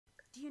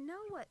you know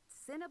what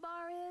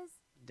cinnabar is?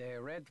 The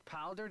red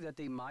powder that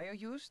the Maya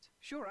used?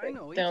 Sure, I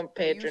know it. Don't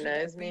They use it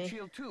patronize at me. Beach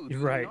Hill too, You're do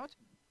they right. not?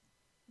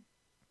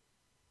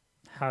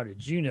 How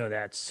did you know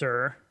that,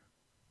 sir?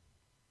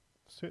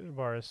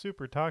 Cinnabar is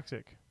super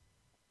toxic.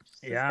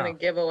 Just gonna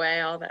give away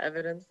all the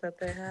evidence that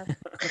they have.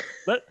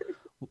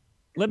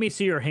 Let me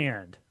see your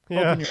hand.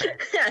 Yeah. Open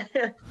your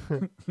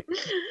hand.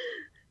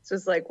 It's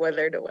just like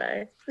withered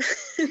away.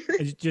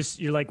 It's just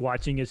you're like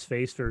watching his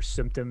face for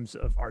symptoms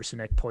of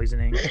arsenic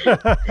poisoning.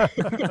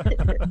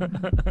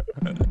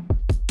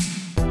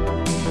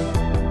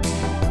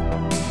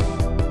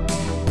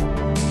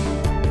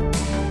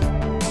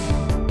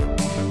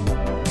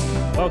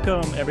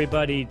 Welcome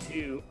everybody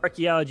to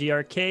Archaeology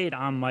Arcade.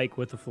 I'm Mike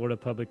with the Florida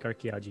Public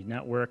Archaeology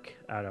Network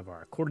out of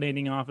our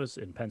coordinating office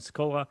in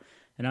Pensacola.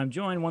 And I'm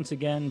joined once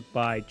again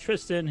by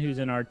Tristan, who's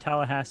in our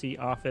Tallahassee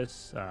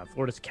office,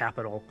 Florida's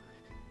capital,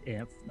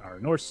 in our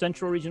North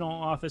Central Regional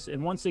office.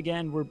 And once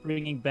again, we're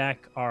bringing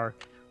back our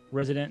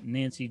resident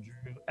Nancy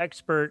Drew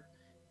expert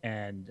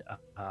and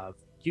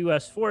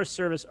U.S. Forest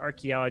Service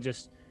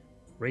archaeologist,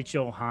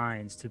 Rachel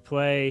Hines, to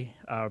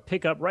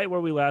pick up right where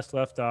we last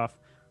left off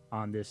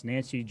on this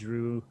Nancy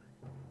Drew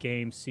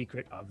game,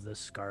 Secret of the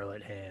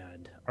Scarlet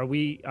Hand. Are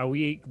we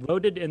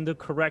loaded in the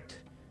correct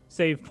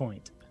save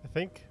point? I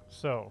think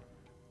so.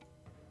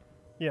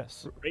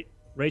 Yes.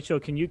 Rachel,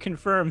 can you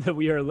confirm that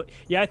we are?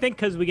 Yeah, I think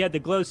because we had the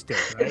glow stick,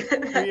 right?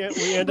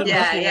 we ended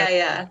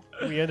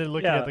We ended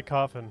looking at the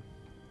coffin.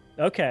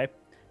 Okay,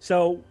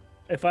 so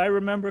if I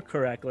remember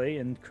correctly,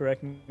 and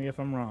correct me if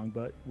I'm wrong,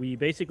 but we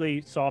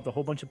basically solved a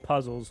whole bunch of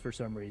puzzles for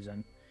some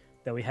reason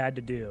that we had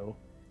to do.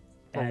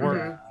 For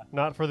work,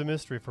 not for the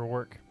mystery, for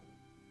work.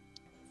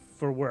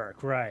 For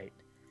work, right.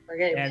 We're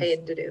getting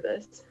paid to do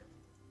this.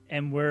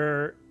 And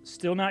we're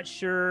still not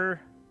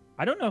sure.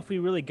 I don't know if we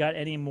really got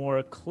any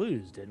more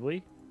clues, did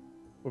we?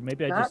 Or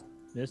maybe I just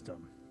missed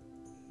them.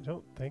 I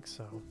don't think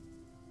so.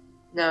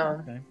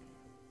 No. Okay.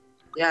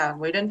 Yeah,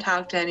 we didn't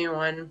talk to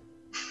anyone.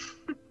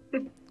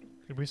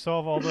 Did we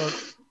solve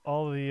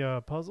all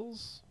the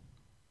puzzles?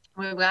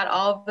 We got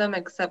all of them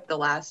except the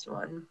last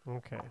one.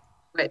 Okay.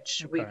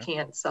 Which we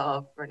can't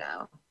solve for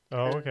now.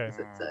 Oh, okay. It's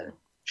a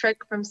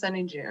trick from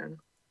Sunny June.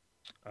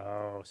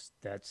 Oh,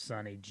 that's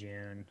Sunny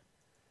June.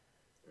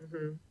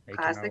 Mm-hmm. Making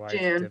Classic our life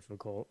June.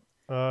 difficult.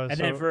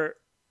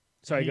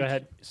 Sorry, go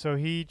ahead. So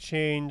he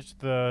changed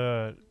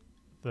the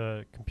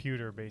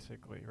computer,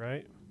 basically,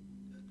 right?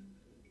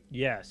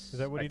 Yes. Is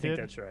that what he did? I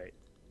think that's right.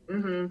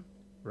 Mm-hmm.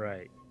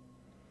 Right.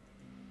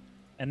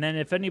 And then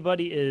if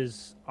anybody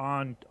is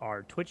on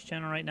our Twitch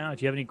channel right now,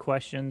 if you have any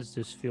questions,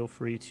 just feel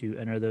free to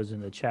enter those in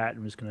the chat.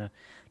 I'm just going to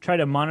try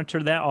to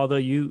monitor that,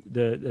 although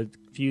the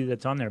few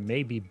that's on there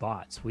may be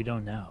bots. We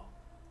don't know.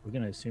 We're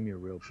going to assume you're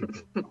real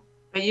people.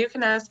 But you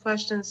can ask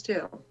questions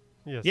too.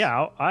 Yes.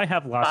 Yeah, I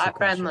have lots of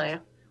questions. Bot friendly.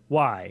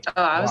 Why?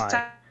 Oh, I was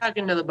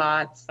talking to the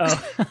bots. Oh.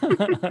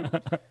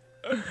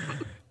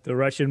 The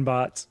Russian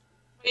bots.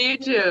 You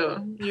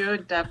too. You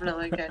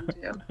definitely can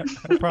too.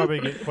 We'll probably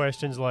get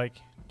questions like,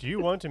 do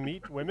you want to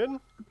meet women?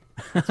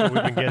 That's what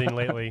we've been getting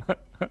lately.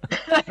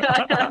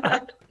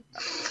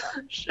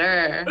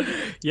 Sure.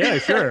 Yeah,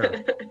 sure.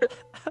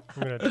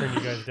 I'm going to turn you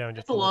guys down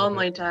just It's a little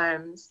lonely bit.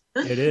 times.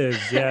 It is,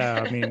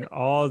 yeah. I mean,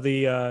 all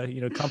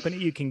the company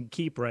you can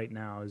keep right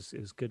now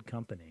is good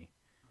company.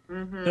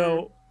 Mm-hmm.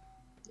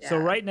 So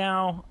right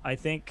now, I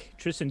think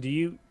Tristan,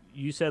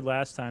 you said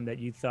last time that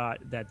you thought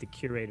that the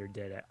curator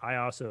did it. I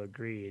also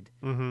agreed.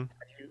 Mm-hmm.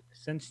 Have you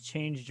since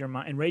changed your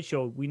mind? And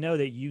Rachel, we know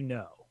that you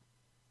know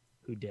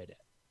who did it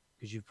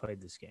because you've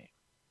played this game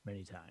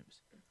many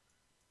times.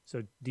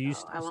 So do you?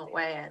 I won't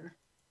weigh in.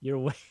 You're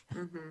way.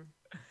 Mm-hmm.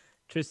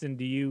 Tristan,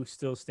 do you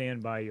still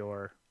stand by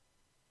your?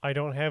 I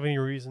don't have any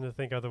reason to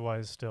think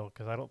otherwise still,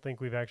 because I don't think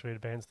we've actually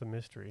advanced the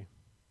mystery.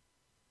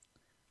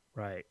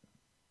 Right.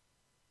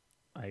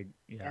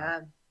 Yeah.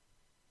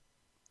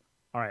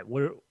 All right.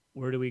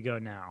 Where do we go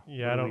now?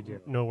 Yeah, I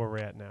don't know where we're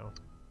at now.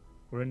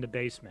 We're in the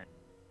basement.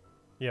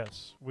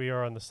 Yes, we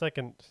are on the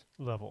second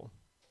level.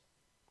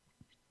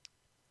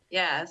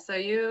 Yeah, so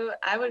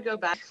I would go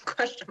back,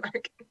 question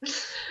mark.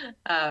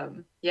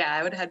 Yeah,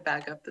 I would head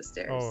back up the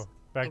stairs. Oh,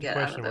 back and to get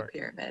out question of the mark.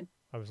 pyramid.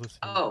 I was listening.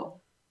 Oh.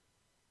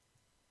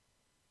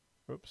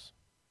 Oops.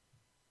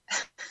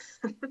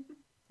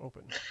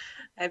 Open.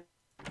 I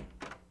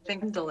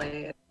think I'm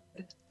delayed.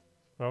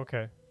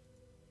 Okay.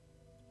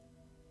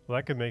 Well,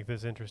 that could make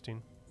this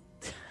interesting.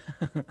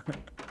 All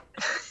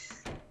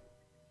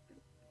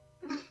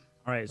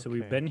right, so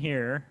we've been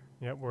here.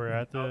 Yep, we're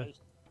at the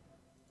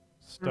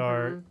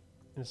start. Mm-hmm.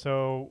 And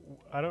so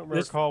I don't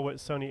recall what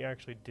Sonny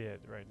actually did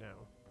right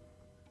now.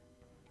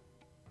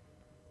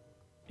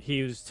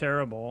 He was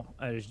terrible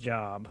at his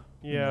job.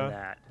 Yeah. You know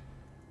that.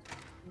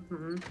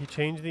 Mm-hmm. He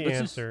changed the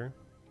answer.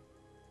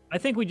 I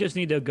think we just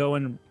need to go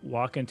and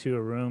walk into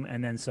a room,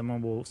 and then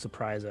someone will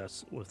surprise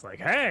us with like,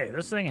 "Hey,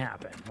 this thing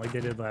happened," like they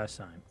did last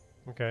time.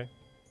 Okay.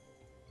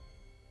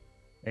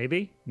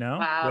 Maybe? No?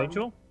 Wow.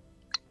 Rachel?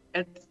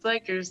 It's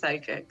like you're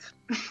psychic.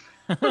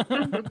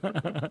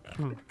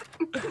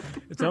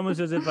 It's almost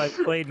as if I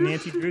played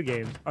Nancy Drew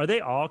games. Are they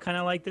all kind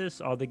of like this?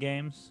 All the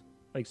games?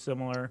 Like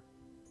similar?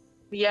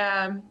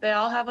 Yeah, they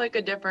all have like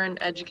a different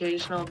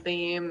educational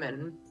theme,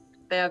 and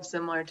they have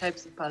similar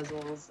types of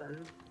puzzles,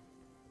 and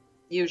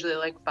usually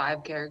like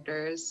 5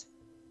 characters.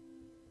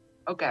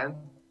 Okay.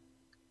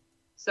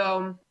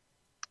 So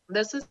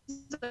this is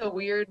a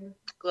weird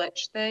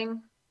glitch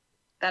thing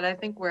that I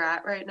think we're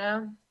at right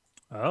now.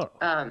 Oh.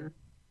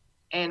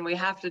 And we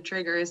have to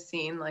trigger a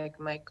scene like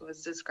Mike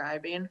was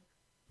describing.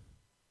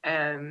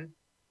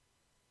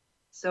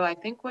 So I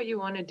think what you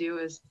want to do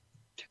is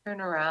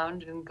turn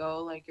around and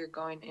go like you're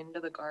going into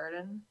the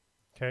garden.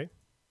 Okay.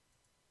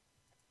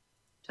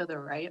 To the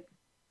right.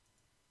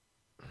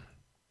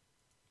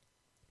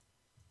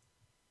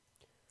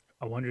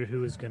 I wonder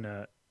who is going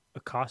to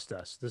accost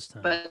us this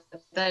time. But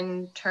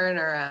then turn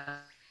around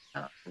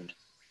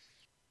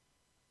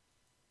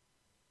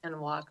and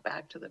walk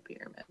back to the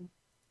pyramid.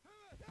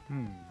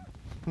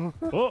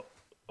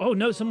 Oh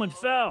no, someone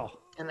fell.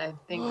 And I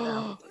think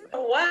that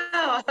oh,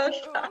 wow, how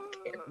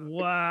shocking.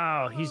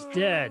 Wow, he's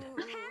dead.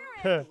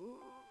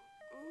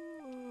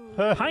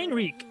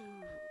 Heinrich.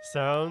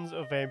 Sounds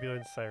of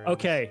ambulance sirens.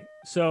 Okay,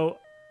 so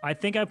I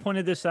think I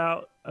pointed this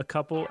out a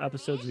couple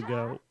episodes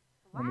ago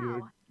when we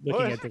were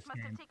looking at this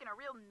game.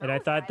 And I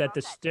thought that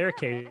the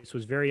staircase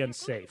was very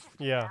unsafe.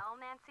 Yeah.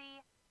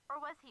 Or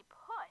was he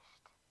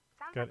pushed?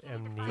 Sounds Got like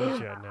he needed to amnesia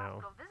focus on now.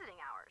 hospital visiting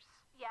hours.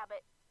 Yeah, but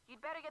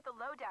you'd better get the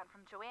lowdown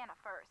from Joanna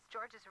first.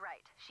 George is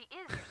right. She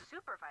is your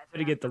supervisor.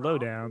 Better get the after all.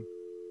 lowdown.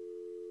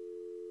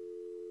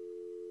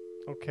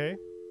 Okay.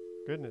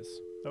 Goodness,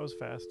 that was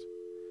fast.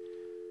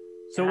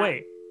 So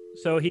wait,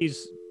 so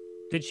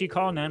did she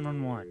call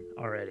 911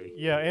 already?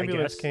 Yeah,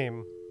 ambulance guess.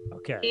 came.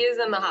 Okay. He is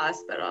in the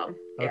hospital.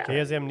 Yeah. He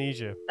has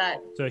amnesia. That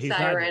So he's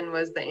siren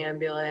was the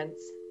ambulance.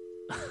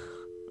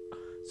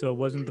 So it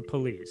wasn't the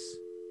police.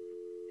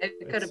 It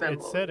could have been It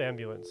both. said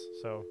ambulance,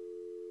 so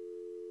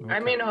I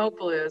Okay. mean,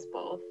 hopefully it was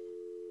both.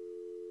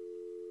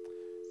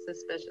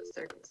 Suspicious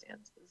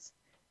circumstances.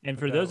 And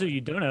for those of you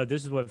who don't know,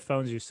 this is what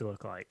phones used to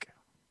look like.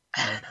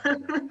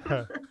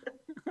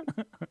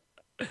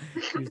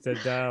 Used to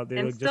dial. They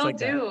And look just still like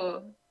that.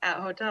 do at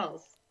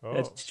hotels. oh,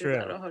 That's Just true.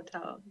 at a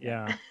hotel.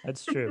 Yeah,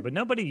 that's true. But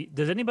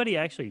does anybody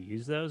actually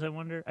use those? I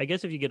wonder. I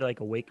guess if you get like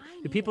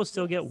do people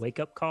still get wake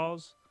up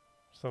calls?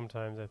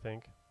 sometimes I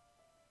think.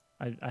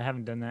 I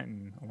haven't done that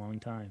in a long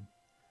time.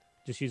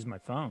 Just use my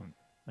phone,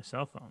 my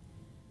cell phone.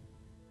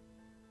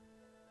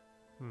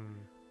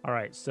 All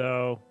right,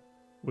 so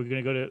we're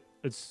gonna go to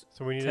it's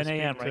So we need 10 to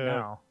a.m. speak right to,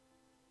 now.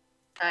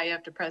 You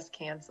have to press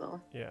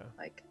cancel. Yeah.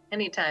 Like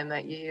anytime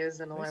that you use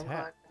an Nice alarm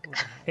hat.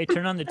 clock. Hey,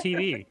 turn on the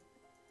TV.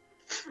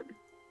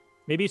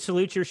 Maybe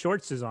salute your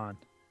shorts is on.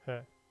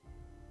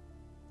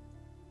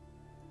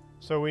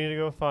 So we need to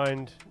go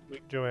find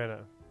Joanna.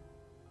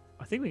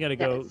 I think we got to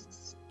go.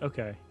 Yes.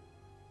 Okay.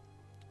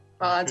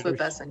 Well, that's what Trigger-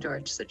 Bess and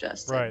George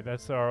suggested. Right,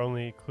 that's our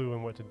only clue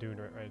on what to do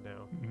right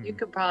now. Mhm. You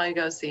could probably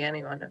go see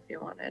anyone if you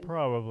wanted.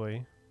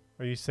 Probably.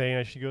 Are you saying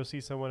I should go see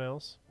someone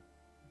else?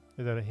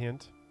 Is that a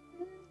hint?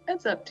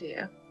 It's up to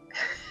you.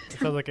 It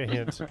sounds like a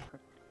hint.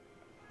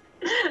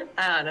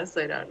 I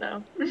honestly don't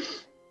know.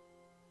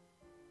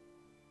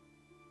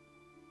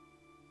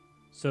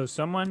 So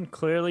someone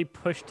clearly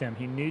pushed him.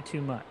 He knew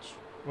too much.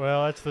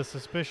 Well, that's the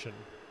suspicion.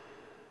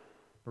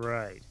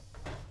 Right.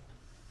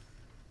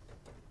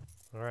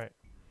 All right.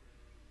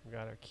 We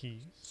got our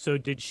keys. So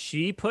did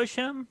she push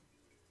him?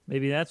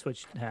 Maybe that's what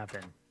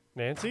happened.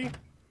 Nancy?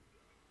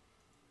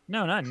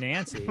 No, not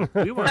Nancy.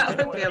 We weren't.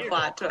 That would be a here.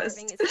 plot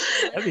twist.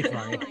 That'd be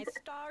funny. My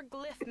star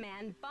glyph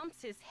man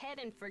bumps his head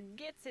and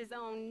forgets his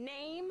own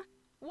name.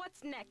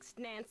 What's next,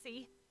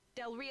 Nancy?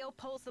 Del Rio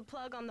pulls the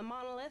plug on the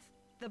monolith.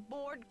 The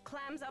board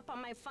clams up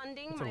on my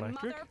funding. It's My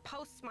electric? mother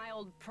posts my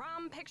old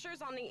prom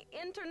pictures on the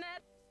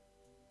internet.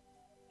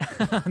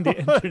 On the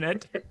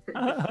internet.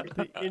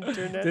 The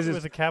internet This is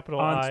with a capital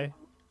on- I.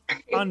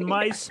 On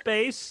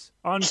MySpace.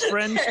 On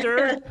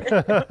Friendster.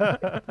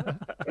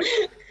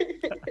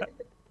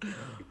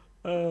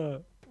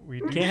 We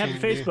do Can't have seem a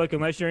to- Facebook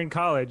unless you're in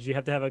college. You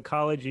have to have a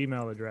college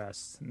email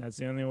address, and that's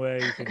the only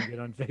way you can get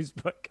on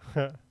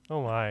Facebook.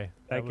 Oh my. That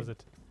Back was in-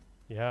 it.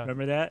 Yeah.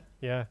 Remember that?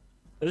 Yeah.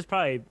 That was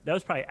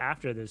probably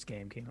after this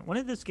game came out. When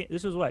did this game?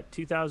 This was what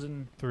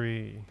 2000?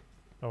 3.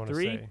 I want to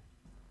Three? say.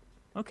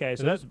 Okay,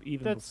 so That- that was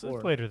even That's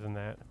before. later than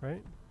that,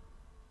 right?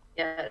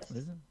 Yes.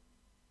 Is it?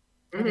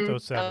 I think it's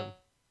Mhm. 07.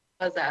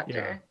 That was after.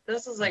 Yeah,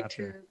 This is like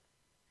after.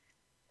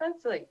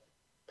 that's like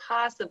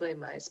possibly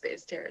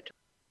MySpace territory.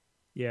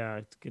 Yeah,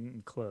 it's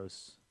getting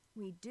close.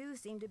 We do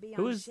seem to be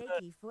Who on is the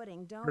shaky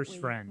footing, don't First we?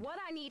 friend. What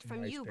I need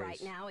from you right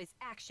MySpace. now is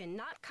action,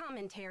 not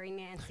commentary,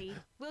 Nancy.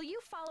 Will you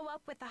follow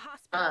up with the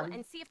hospital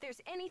and see if there's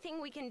anything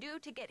we can do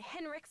to get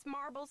Henrik's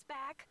marbles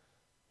back?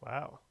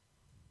 Wow.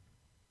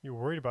 You're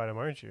worried about him,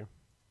 aren't you?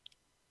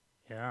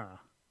 Yeah,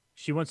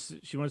 she wants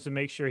to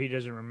make sure he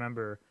doesn't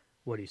remember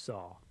what he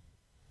saw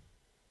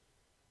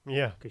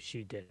Yeah. because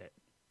she did it.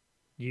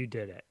 You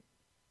did it.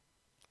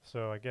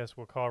 So I guess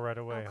we'll call right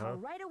away, I'll huh? call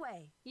right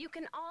away. You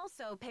can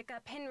also pick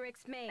up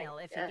Henrik's mail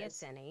if he gets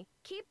guess. any.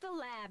 Keep the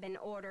lab in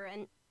order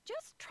and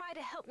just try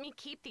to help me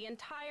keep the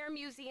entire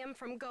museum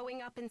from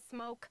going up in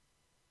smoke.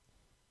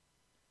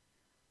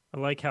 I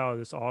like how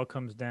this all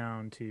comes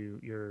down to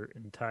your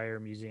entire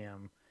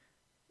museum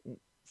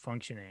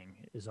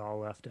functioning is all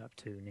left up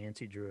to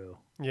Nancy Drew.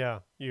 Yeah,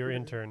 your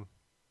intern.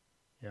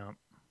 Yeah.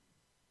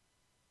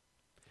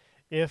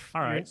 If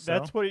All you're- right,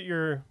 that's so- what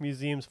your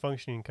museum's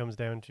functioning comes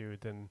down to,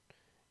 then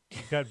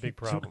you've got big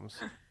problems.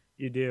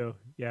 You do.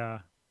 Yeah.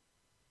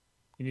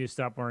 You need to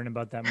stop worrying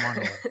about that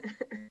monolith.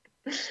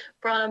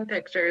 Prom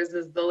pictures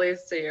is the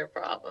least of your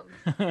problem.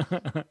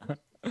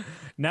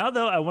 Now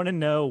though, I want to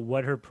know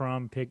what her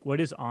what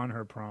is on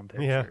her prom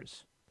Yeah.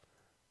 pictures.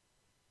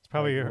 It's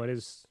probably Like, her, what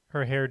is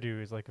her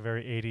hairdo is like a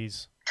very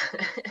 80s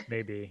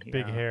maybe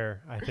big yeah.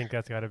 hair. I think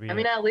that's got to be I it.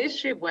 mean, at least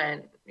she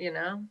went, you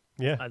know?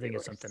 Yeah. I think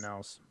it's Yours. something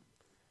else.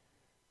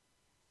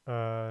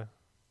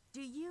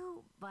 Do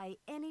you, by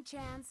any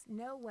chance,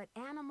 know what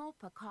animal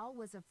Pakal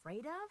was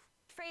afraid of?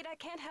 Afraid I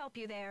can't help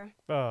you there.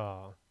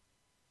 Oh.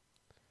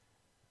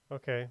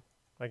 Okay.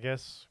 I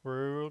guess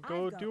we'll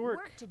go I've got do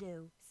work. to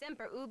do.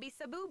 Semper ubi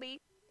sabubi.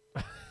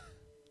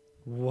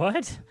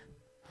 What?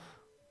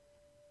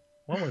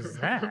 What was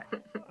that?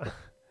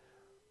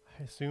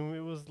 I assume it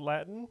was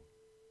Latin,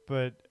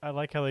 but I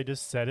like how they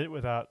just said it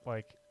without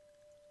like.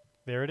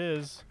 There it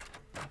is.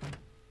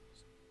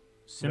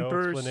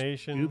 Simper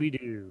explanation. Scooby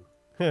Doo.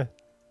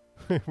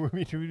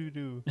 Ruby doo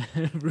doo.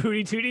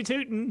 Rudy Tooty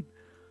Tootin'.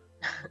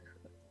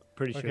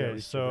 Pretty sure. it Okay,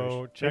 was so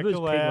gibberish. check Maybe it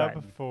the was Pig lab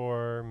Latin.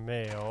 for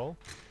mail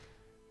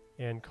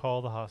and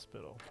call the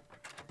hospital.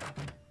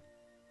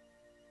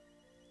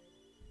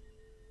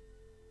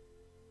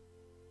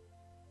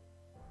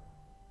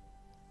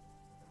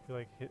 I feel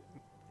like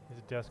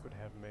his desk would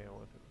have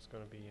mail if it was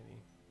going to be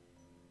any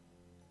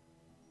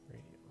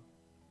radio.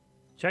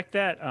 Check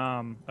that.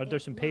 There's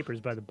It's some papers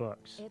by the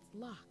books. It's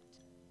locked.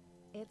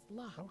 It's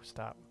locked. Oh,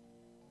 stop.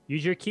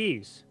 Use your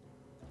keys.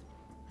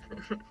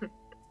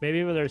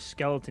 Maybe with their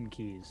skeleton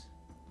keys.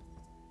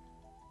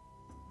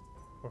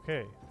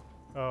 Okay.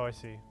 Oh, I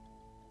see.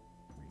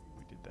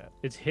 We did that.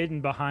 It's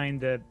hidden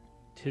behind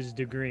his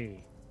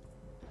degree.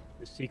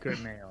 The secret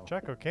mail.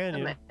 Chaco The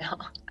Canyon. mail.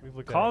 We've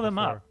looked at Call it them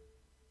before. up.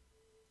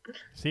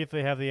 See if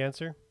they have the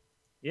answer.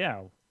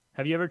 Yeah.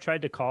 Have you ever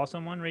tried to call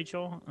someone,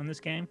 Rachel, on this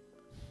game?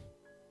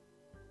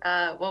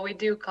 Well, we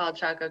do call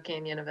Chaco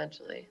Canyon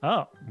eventually.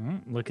 Oh,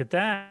 look at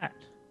that.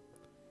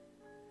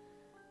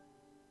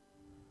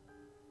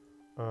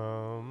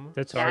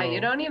 That's Yeah, hard. you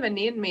don't even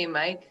need me,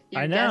 Mike. You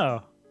I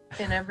know.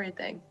 and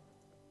everything.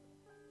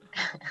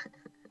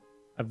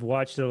 I've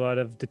watched a lot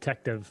of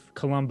Detective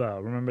Columbo.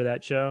 Remember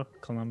that show,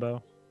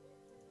 Columbo?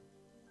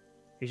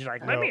 He's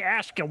like, let No. me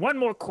ask you one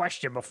more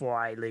question before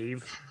I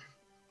leave.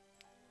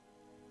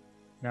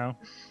 No?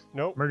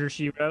 Nope. Murder,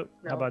 She Wrote?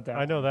 How No. about that?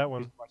 I know that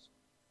one.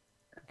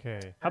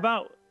 Okay. How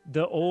about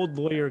the old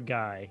lawyer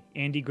guy,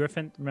 Andy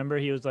Griffin? Remember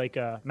he was like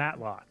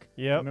Matlock.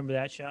 Yep. Remember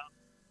that show?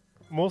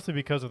 Mostly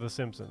because of The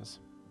Simpsons.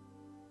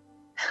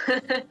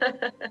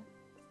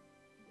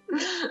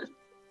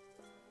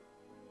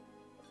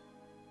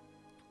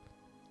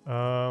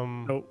 Oh,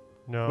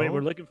 No. wait,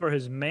 we're looking for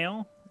his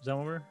mail? Is that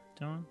what we're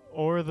doing?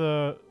 Or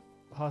the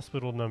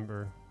hospital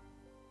number.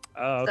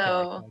 Oh, okay.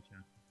 So- Gotcha.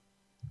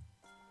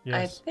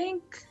 I Yes.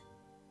 think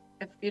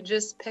if you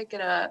just pick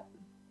it up,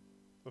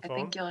 The I phone?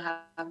 think you'll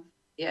have,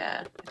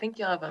 I think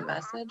you'll have a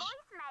message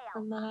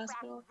from the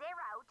hospital. Press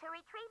 0 to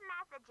retrieve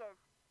messages.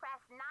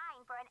 Press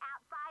 9 for an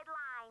outside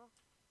line.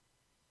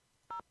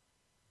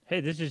 Hey,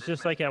 this is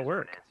just like at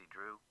work. Nancy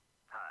Drew.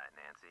 Hi,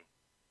 Nancy.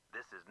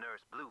 This is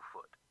Nurse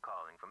Bluefoot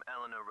calling from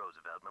Eleanor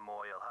Roosevelt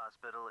Memorial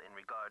Hospital in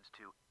regards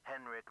to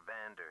Henrik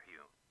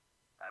Vanderheun.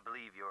 I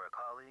believe you're a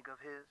colleague of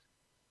his.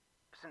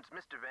 Since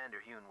Mr.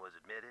 Vanderheun was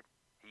admitted,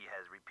 he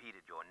has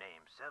repeated your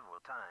name several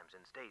times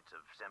in states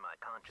of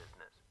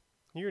semi-consciousness.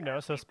 You're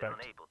now a As we've suspect.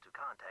 been unable to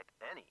contact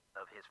any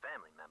of his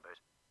family members,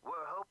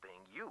 we're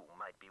hoping you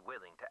might be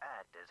willing to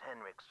act as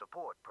Henrik's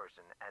support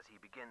person as he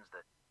begins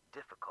the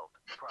difficult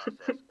process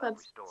of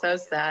That's restoring so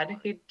his sad.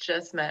 memory. He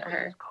just met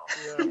her. Please call me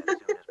as soon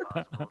as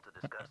possible to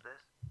discuss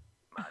this.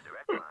 My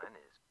direct line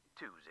is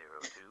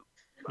 202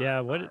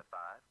 Yeah, what-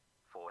 555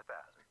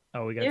 4000.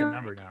 Oh, we got the You're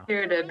number now.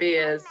 here to be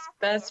his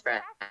best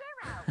friend.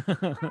 Press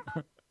 0.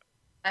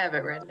 I have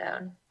it written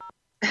down.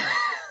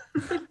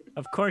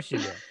 Of course you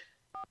did.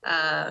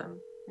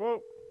 Whoa.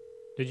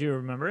 Did you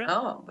remember it?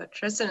 Oh, but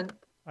Tristan.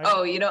 I-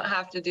 Oh, you don't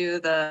have to do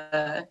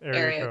the Area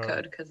area code.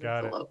 code because it's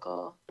Got a it.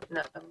 local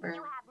number.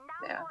 You have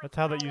no Yeah. That's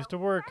how that used to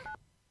work.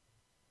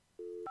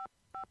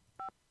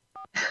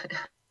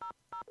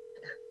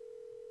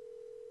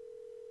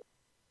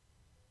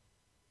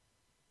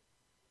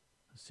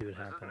 Let's see what This is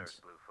Nurse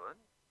happens. Bluefoot.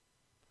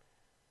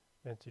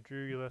 Nancy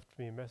Drew, you left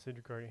me a message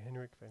regarding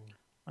Henrik Van.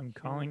 I'm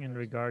calling in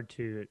regard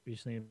to a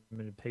recently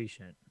admitted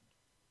patient.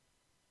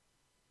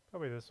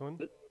 Probably this one.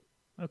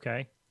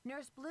 Okay,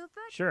 Nurse Bluefoot?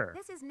 sure.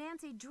 This is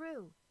Nancy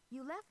Drew.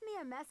 You left me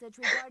a message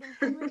regarding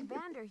Henrik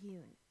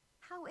Vanderheun.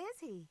 How is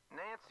he?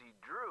 Nancy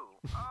Drew.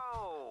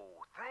 Oh,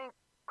 thank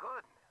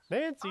goodness.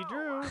 Nancy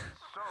Drew. I'm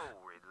so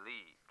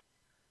relieved.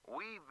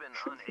 We've been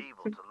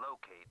unable to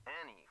locate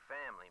any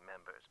family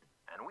members,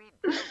 and we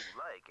do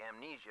like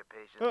amnesia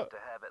patients to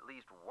have at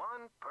least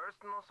one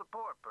personal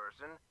support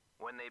person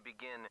when they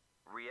begin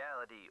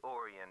reality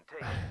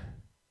orientation.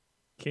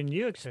 Can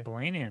you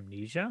explain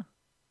amnesia?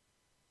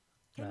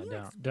 Can you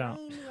don't.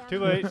 explain the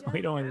Too late. amnesia? We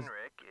don't want to.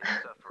 Henrik is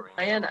suffering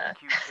from Diana. an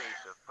acute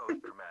case of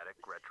post-traumatic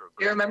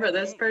retrograde. Do you remember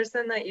this amnesia.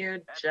 person that you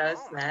At the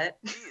just moment, met?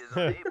 He is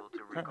unable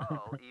to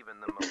recall even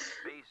the most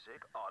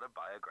basic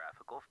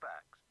autobiographical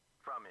facts,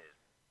 from his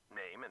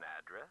name and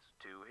address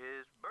to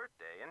his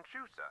birthday and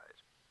shoe size.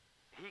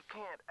 He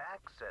can't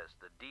access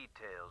the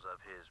details of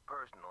his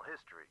personal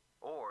history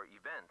or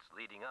events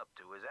leading up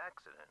to his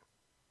accident.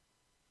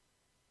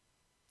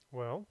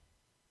 Well,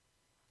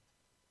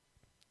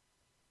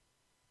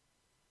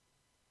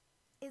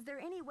 Is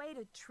there any way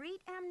to treat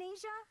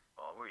amnesia?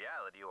 Well,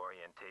 reality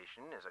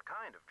orientation is a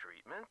kind of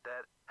treatment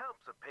that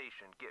helps a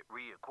patient get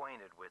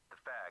reacquainted with the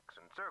facts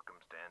and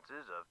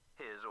circumstances of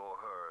his or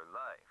her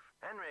life.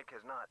 Henrik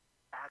has not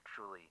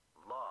actually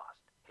lost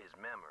his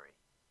memory.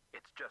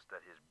 It's just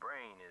that his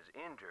brain is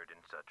injured in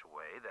such a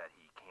way that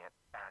he can't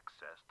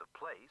access the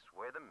place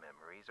where the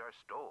memories are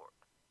stored.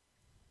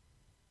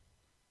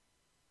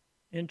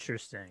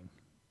 Interesting.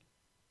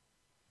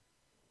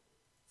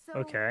 So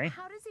Okay.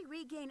 how does he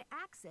regain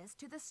access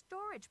to the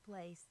storage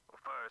place?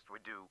 First, we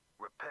do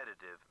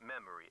repetitive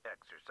memory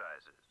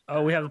exercises.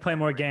 Oh, we have to play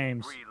more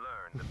Henrik games.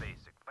 Relearn the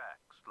basic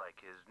facts, like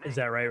his name. Is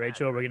that right, and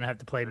Rachel? We're address, gonna have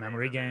to play the name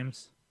memory of his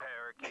games.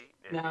 parakeet,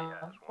 if he No.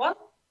 has one,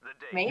 What? the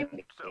date, Maybe.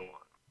 and so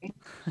on.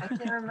 I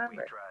can't remember.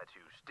 We try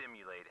to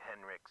stimulate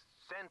Henrik's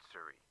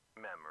sensory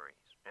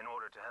memories in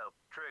order to help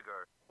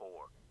trigger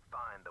or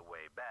find the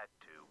way back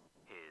to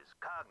his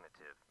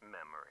cognitive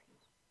memories.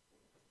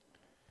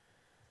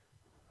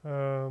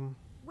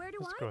 Where do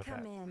Let's I go with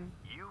come that. in?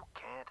 You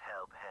can't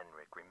help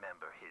Henrik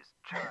remember his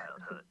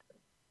childhood,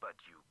 but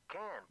you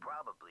can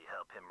probably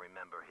help him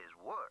remember his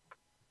work.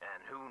 And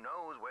who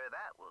knows where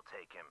that will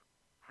take him.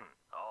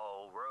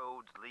 All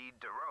roads lead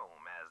to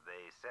Rome, as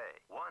they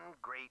say. One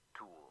great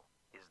tool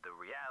is the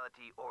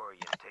Reality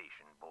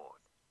Orientation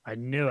Board. I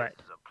knew it.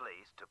 This is a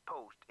place to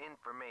post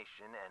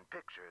information and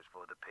pictures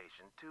for the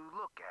patient to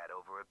look at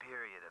over a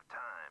period of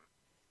time.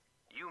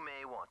 You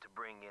may want to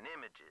bring in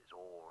images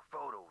or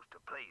photos to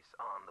place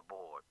on the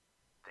board.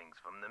 Things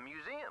from the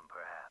museum,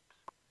 perhaps.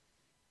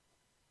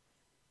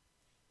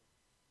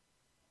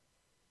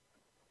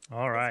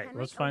 All right, Henrik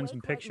let's find awake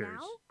some right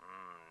pictures.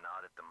 now?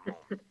 Not at the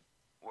moment.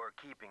 We're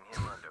keeping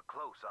him under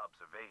close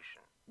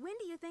observation. When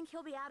do you think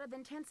he'll be out of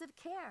intensive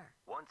care?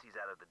 Once he's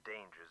out of the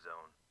danger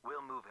zone,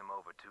 we'll move him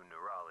over to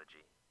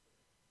neurology.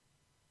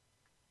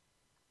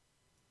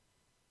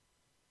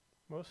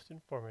 most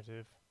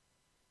informative.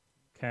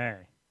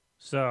 Okay,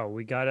 so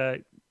we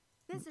gotta.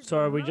 This is So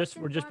the are we most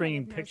we're just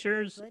bringing informative, Nurse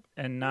pictures Bigfoot.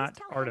 and Please not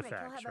tell Henrik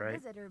artifacts, he'll have right?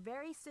 a visitor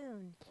very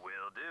soon.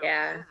 Will do.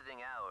 Yeah. Visiting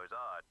hours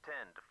are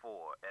 10 to 4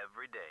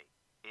 every day,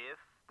 if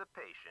the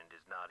patient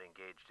is not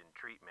engaged in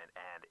treatment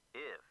and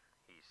if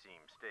he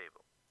seems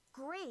stable.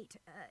 Great.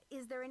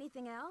 Is there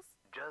anything else?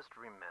 Just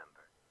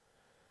remember,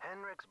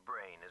 Henrik's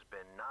brain has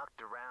been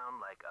knocked around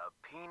like a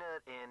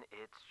peanut in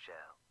its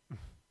shell.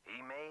 He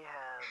may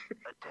have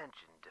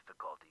attention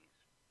difficulties,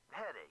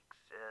 headaches,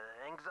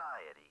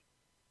 anxiety.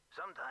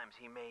 Sometimes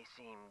he may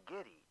seem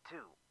giddy,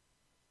 too.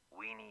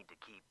 We need to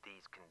keep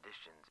these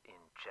conditions in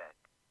check.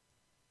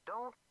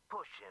 Don't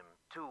push him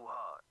too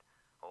hard,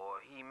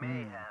 or he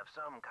may have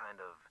some kind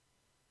of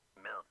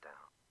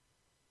meltdown.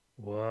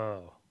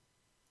 Whoa.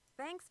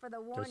 Thanks for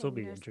the warning, This'll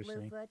be Nurse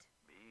interesting. Bluefoot.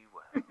 Be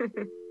well.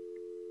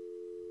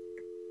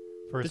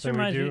 First This thing we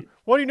reminds do. me-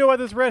 What do you know about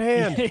this red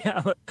hand?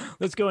 Yeah,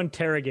 let's go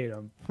interrogate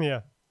him.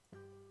 Yeah.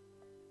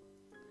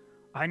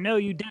 I know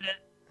you did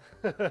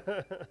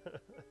it.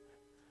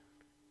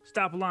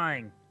 Stop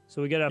lying.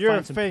 So we gotta You're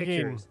find some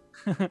faking. pictures.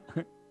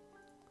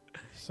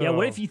 So, Yeah,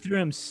 what if he threw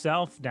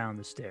himself down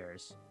the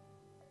stairs?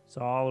 It's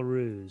all a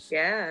ruse.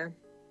 Yeah.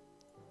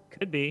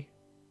 Could be.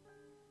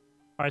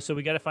 All right, so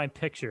we gotta find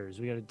pictures.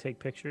 We gotta take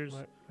pictures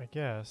I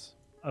guess.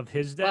 of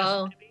his death.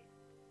 Well, maybe?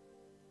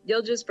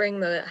 you'll just bring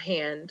the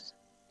hand.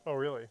 Oh,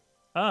 really?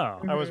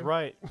 Oh, I was Mhm.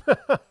 right.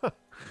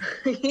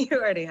 You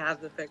already have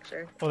the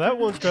picture. Well, that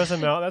won't stress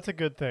him out. That's a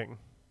good thing.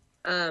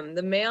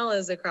 The mail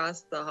is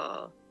across the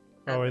hall.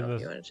 I Oh, don't is know if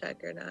this- you want to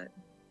check or not.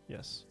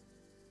 Yes.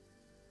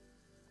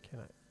 Can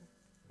I?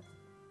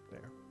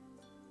 There.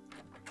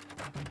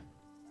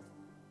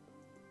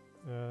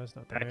 That's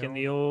not the back in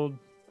mail. the old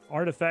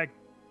artifact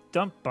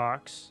dump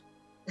box,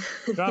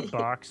 drop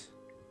box.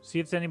 See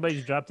if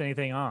anybody's dropped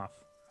anything off.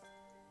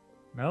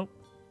 Nope.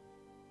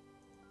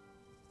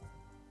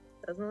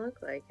 Doesn't look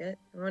like it.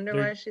 I wonder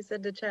There- why she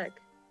said to check.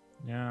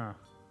 Yeah.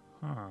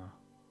 Huh.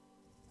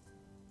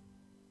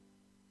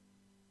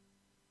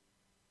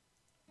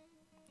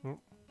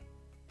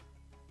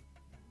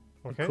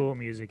 Okay. Cool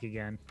music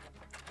again.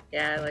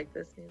 Yeah, I like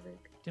this music.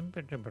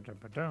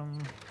 Dum-ba-dum-ba-dum-ba-dum.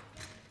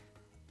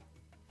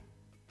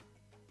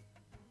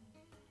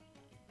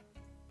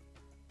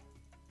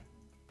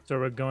 So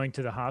we're going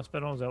to the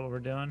hospital? Is that what we're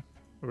doing?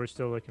 Or we're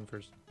still looking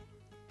for...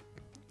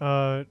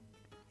 I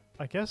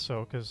guess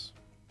so, because...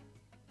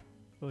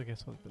 Well, I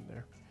guess I've been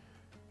there.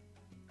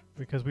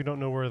 Because we don't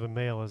know where the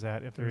mail is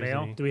at, if there is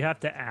Mail? any. Do we have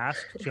to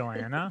ask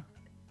Joanna?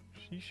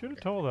 She should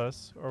have told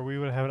us, or we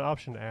would have an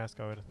option to ask,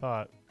 I would have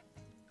thought.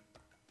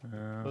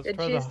 Let's Did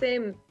try she the- say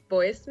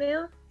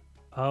voicemail?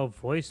 Oh,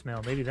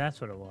 voicemail. Maybe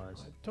that's what it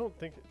was. I don't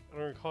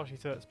recall she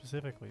said it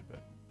specifically,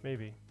 but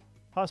maybe.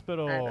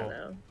 Hospital. I don't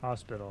know.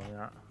 Hospital,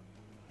 yeah.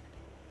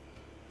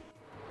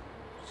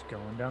 Just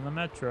going down the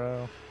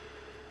metro.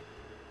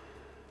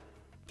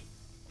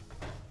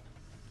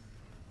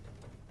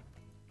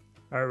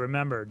 All right,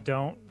 remember,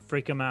 don't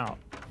freak him out.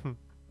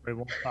 They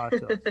won't talk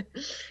to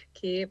us.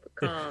 Keep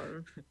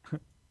calm.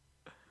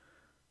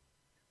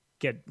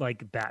 Get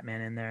like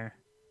Batman in there.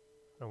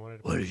 I wanted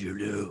to What did you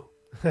do?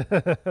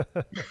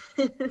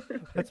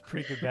 That's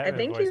pretty good I Batman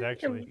think voice, you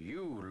actually.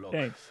 You look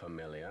Thanks.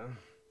 familiar.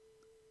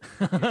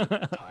 Is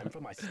it time for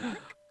my snack?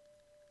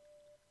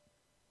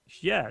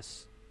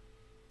 Yes.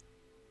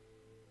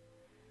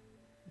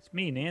 It's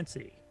me,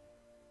 Nancy.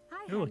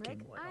 Hi, You're Henrik.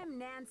 looking well. I'm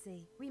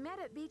Nancy. We met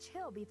at Beach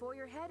Hill before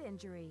your head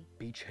injury.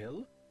 Beach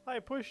Hill? I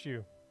pushed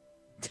you.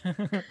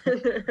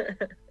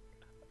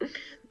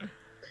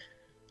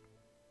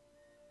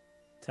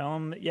 Tell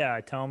him,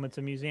 tell him it's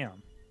a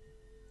museum.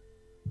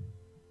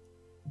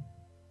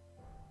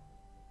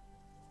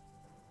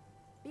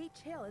 Beach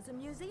Hill is a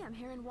museum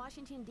here in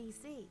Washington,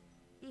 D.C.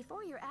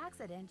 Before your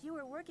accident, you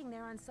were working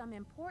there on some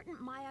important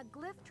Maya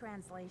glyph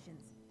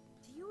translations.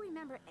 Do you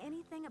remember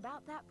anything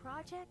about that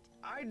project?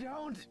 I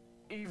don't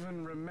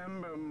even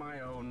remember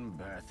my own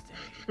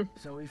birthday.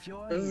 So if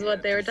you're This is here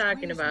what they to were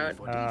talking squeeze me about.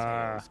 for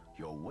details,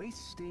 you're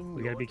wasting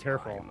We gotta your be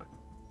careful. time.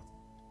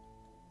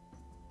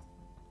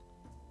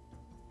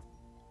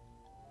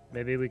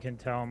 Maybe we can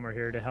tell him we're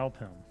here to help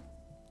him.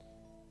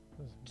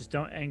 Just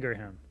don't anger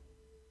him.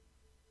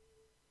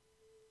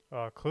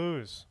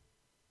 Clues.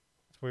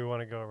 That's where we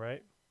want to go,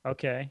 right?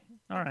 Okay.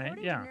 All right.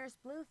 According Yeah. to Nurse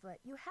Bluefoot,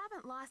 you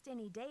haven't lost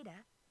any data.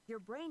 Your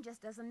brain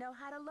just doesn't know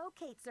how to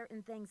locate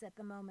certain things at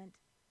the moment.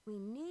 We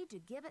need to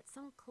give it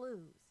some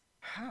clues.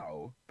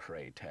 How,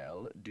 pray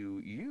tell, do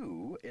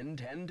you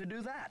intend to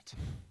do that?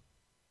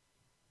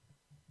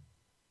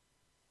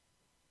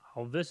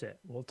 I'll visit.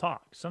 We'll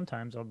talk.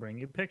 Sometimes I'll bring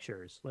you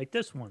pictures, like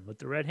this one with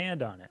the red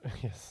hand on it.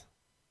 Yes.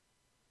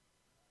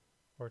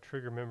 Or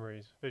trigger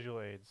memories, visual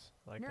aids,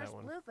 like Nurse that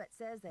one. Bluefoot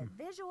says that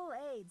visual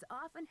aids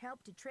often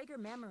help to trigger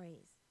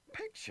memories.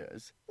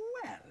 Pictures?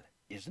 Well,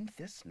 isn't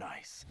this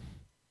nice?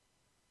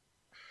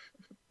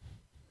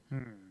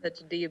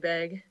 Such a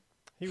D-bag.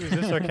 He was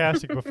this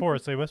sarcastic before,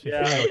 so he must be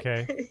Yeah. feeling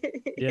okay.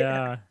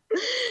 Yeah.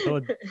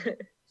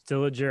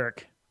 Still a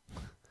jerk.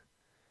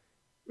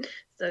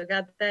 Still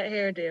got that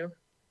hairdo.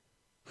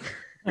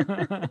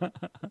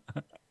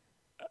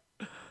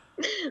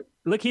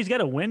 Look, he's got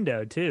a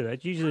window too.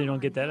 That usually you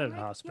don't get that at a Henrik.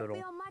 You'll hospital.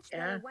 feel much Yeah,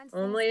 better once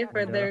things only start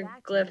for to their go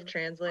back to glyph you.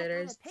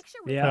 translators. I've got a picture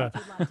with Yeah. you if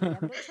you'd like to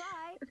give it a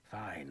try.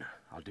 Fine,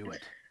 I'll do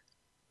it.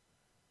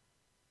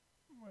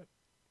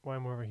 Why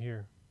am I over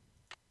here?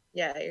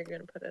 Yeah, you're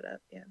gonna put it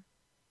up. Yeah.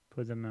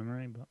 Put the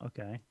memory, but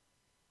okay.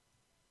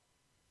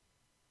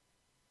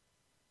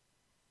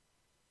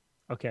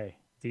 Okay,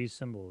 these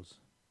symbols.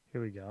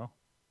 Here we go.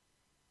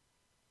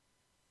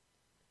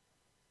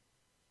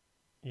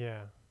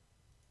 Yeah.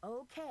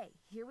 Okay,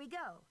 here we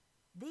go.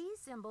 These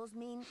symbols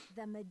mean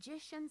the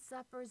magician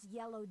suffers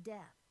yellow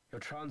death. Your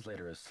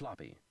translator is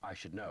sloppy. I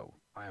should know.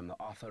 I am the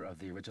author of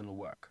the original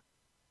work.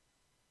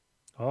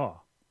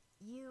 Oh,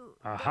 You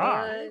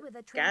Aha. agree with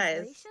a Guys.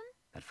 translation?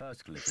 That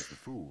first glyph is the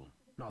fool,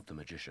 not the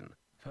magician.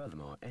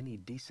 Furthermore, any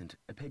decent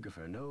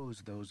epigrapher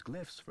knows those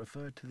glyphs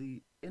refer to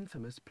the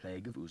infamous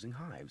plague of oozing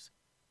hives.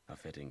 A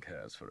fitting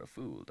curse for a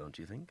fool, don't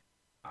you think?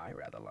 I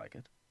rather like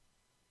it.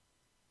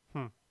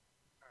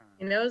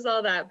 He knows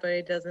all that, but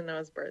he doesn't know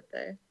his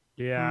birthday.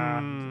 yeah.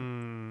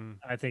 Hmm.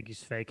 I think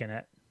he's faking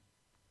it.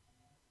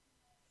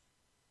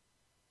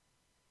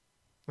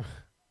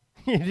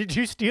 Did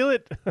you steal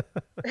it?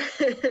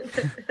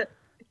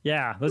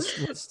 Yeah,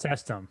 let's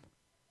test him.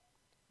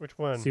 Which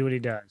one? See what he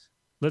does.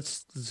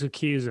 Let's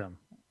accuse him.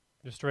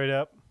 Just straight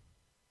up?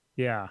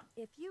 Yeah.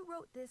 If you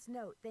wrote this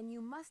note, then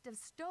you must have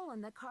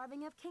stolen the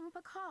carving of King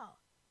Pakal.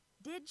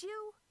 Did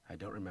you? I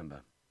don't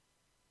remember.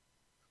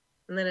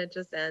 And then it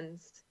just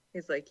ends.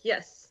 He's like,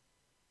 yes.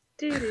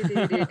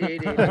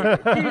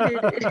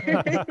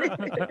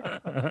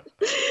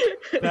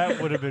 That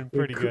would have been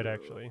pretty good,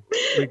 actually.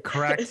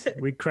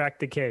 We cracked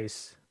the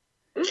case.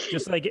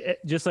 Just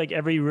like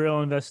every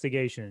real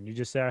investigation. You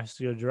just ask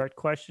a direct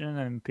question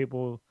and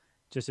people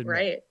just admit.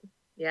 Right.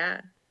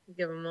 Yeah. You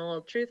give him a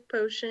little truth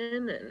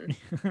potion and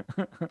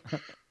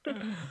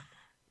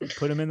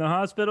Put him in the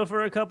hospital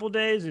for a couple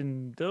days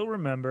and they'll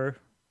remember.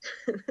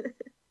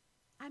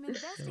 I'm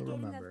investigating the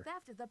remember.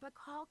 theft of the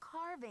Pakal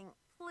carving.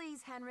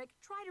 Please, Henrik,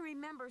 try to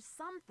remember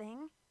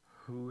something.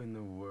 Who in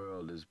the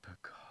world is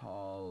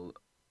Pakal?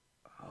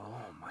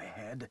 Oh, my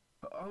head.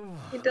 Oh,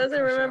 he doesn't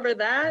gosh, remember I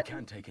that.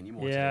 can't take any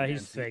more Yeah, today,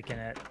 he's Nancy. faking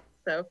it.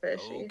 So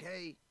fishy.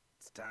 Okay,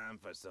 It's time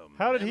for some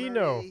How did he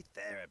know? memory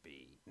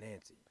therapy,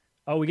 Nancy.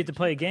 Oh, we get to Could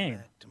play a you come game.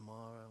 back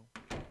tomorrow?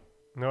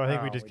 No, I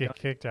think we Oh, just we get don't-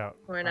 kicked out.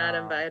 We're not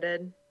Aw.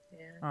 invited.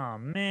 Yeah. Oh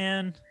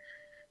man,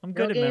 I'm No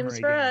good at games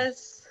memory for games.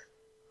 us.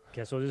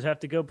 Guess we'll just have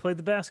to go play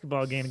the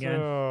basketball game again.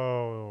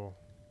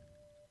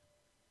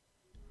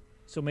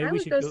 So maybe I we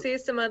would should go go. see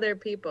some other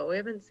people. We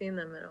haven't seen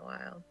them in a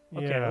while.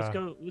 Okay, yeah. let's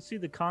go. Let's see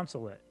the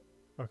consulate.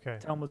 Okay.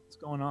 Tell them what's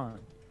going on.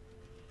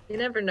 You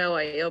never know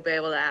what you'll be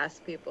able to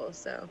ask people,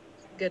 so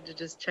it's good to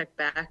just check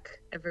back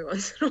every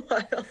once in a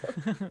while.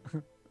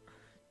 Do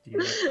you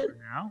remember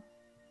now?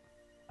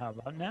 How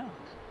about now?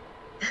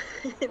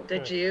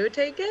 Did you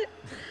take it?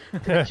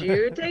 Did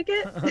you take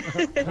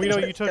it? We know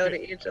you Just took go it.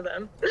 to each of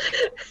them.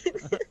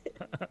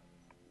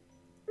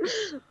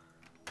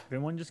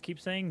 Everyone just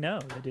keeps saying no.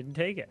 They didn't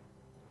take it.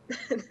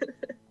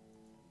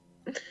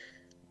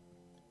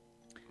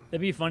 That'd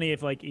be funny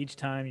if, like, each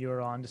time you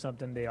were on to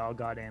something, they all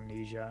got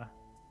amnesia.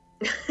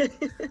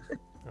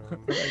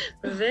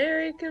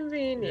 Very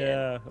convenient.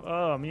 Yeah.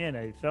 Oh man,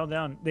 I fell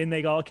down. Then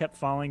they all kept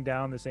falling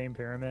down the same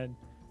pyramid.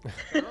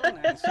 Hello,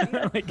 Nancy.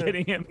 Like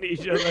getting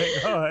amnesia. Like,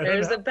 oh, I don't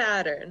There's know. a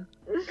pattern.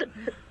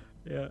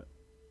 Yeah.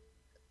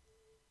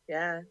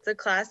 Yeah, it's a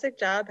classic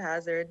job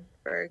hazard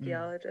for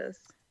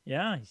archaeologists.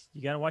 Yeah.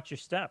 You gotta watch your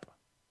step.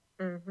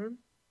 Mm-hmm.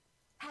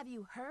 Have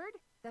you heard?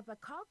 The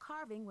Bacall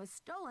carving was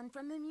stolen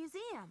from the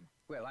museum.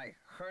 Well, I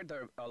heard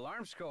the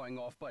alarms going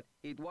off, but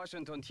it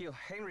wasn't until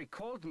Henry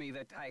called me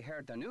that I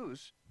heard the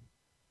news.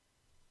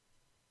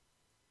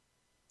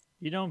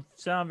 You don't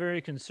sound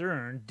very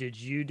concerned. Did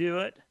you do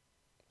it?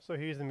 So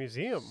he's in the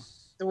museum.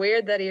 It's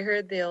weird that he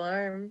heard the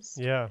alarms.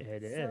 Yeah.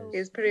 It is. So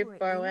He's pretty you were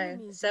far in the away.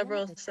 museum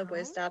Several at the subway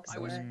time? stops I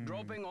was away.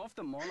 dropping off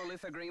the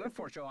monolith agreement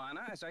for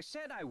Joanna, as I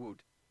said I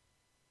would.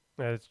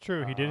 That's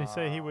true. He did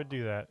say he would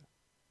do that.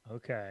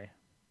 Okay.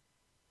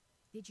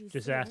 Did you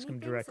Just see ask him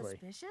anything directly.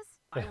 Suspicious?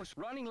 I was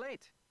running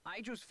late.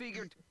 I just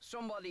figured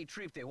somebody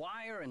tripped a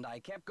wire, and I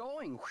kept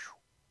going.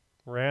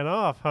 Ran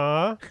off,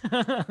 huh?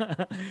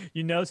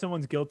 You know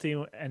someone's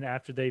guilty, and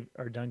after they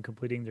are done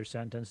completing their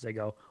sentence, they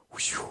go,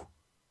 whoosh.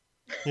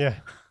 Yeah.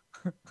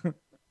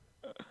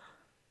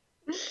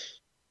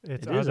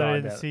 It's It odd is that I odd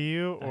didn't that see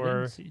you I or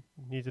didn't see-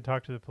 need to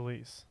talk to the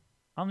police.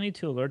 I'll need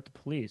to alert the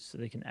police so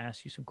they can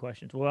ask you some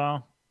questions.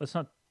 Well, let's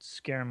not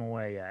scare them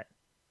away yet.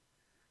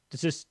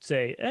 Just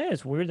say, hey,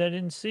 it's weird that I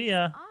didn't see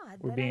ya. Odd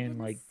We're that I being didn't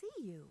like,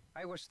 see you.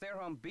 I was there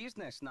on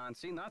business,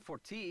 Nancy, not for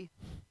tea.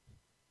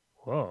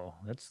 whoa,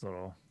 that's a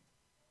little,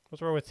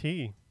 What's wrong with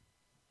tea?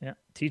 yeah,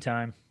 tea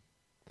time.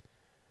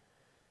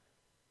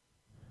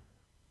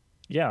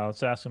 Yeah,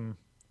 let's ask them.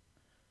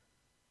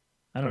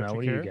 I don't Don't know. you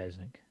What do you care? guys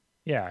think?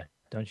 Yeah,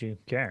 don't you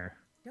care?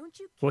 Don't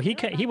you Well, he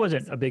care he about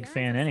wasn't the a big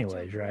fan disappearance of such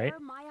a anyways, right? rare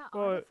Maya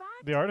Well,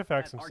 artifact? the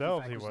artifacts That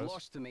themselves, artifact he was.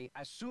 lost to me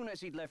as soon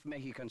as he left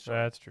Mexican soil.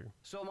 That's true.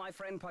 So my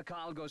friend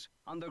Pakal goes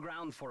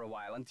underground for a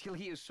while until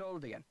he is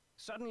sold again.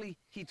 Suddenly,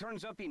 he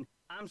turns up in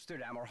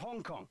Amsterdam or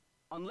Hong Kong.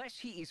 Unless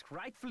he is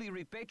rightfully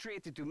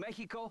repatriated to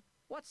Mexico,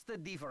 what's the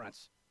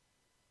difference?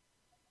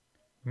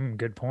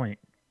 Good point.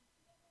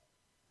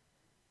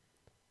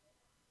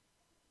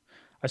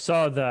 I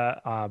saw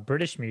the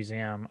British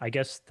Museum. I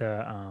guess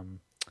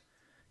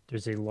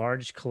there's a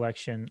large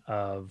collection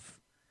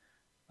of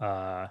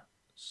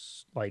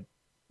like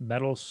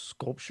metal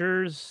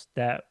sculptures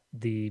that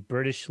the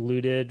British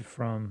looted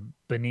from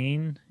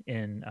Benin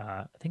in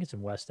I think it's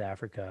in West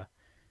Africa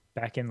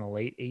back in the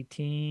late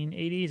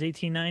 1880s,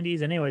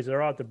 1890s. Anyways,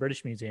 they're all at the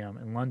British Museum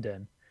in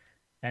London,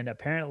 and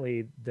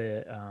apparently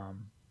they're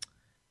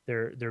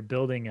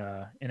building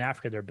in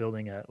Africa. They're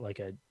building a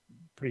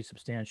pretty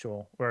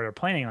substantial, or they're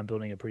planning on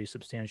building a pretty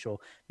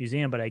substantial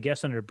museum. But I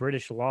guess under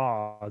British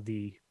law,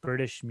 the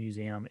British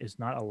Museum is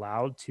not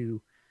allowed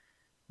to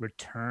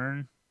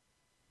return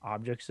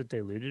objects that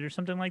they looted or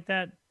something like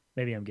that.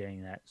 Maybe I'm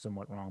getting that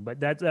somewhat wrong, but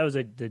that was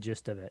the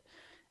gist of it.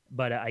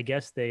 But I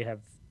guess they're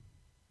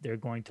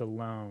going to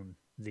loan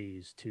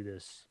these to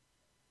this.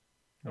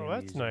 Oh,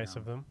 that's nice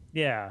of them.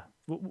 Yeah,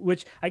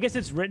 which I guess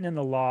it's written in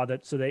the law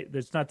that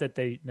it's not that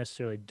they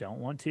necessarily don't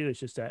want to. It's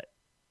just that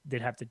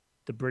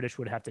the British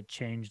would have to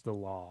change the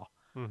law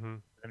Mm-hmm.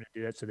 for them to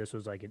do that. So this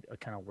was like a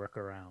kind of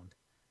workaround.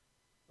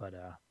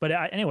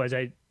 Anyways,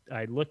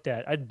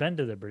 I'd been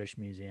to the British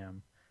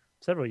Museum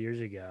several years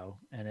ago,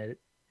 and it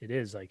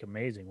is like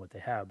amazing what they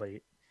have. But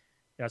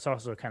it's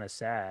also kind of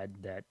sad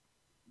that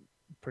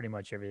pretty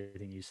much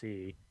everything you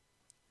see.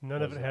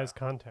 None of it has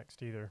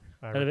context either.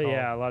 None of it,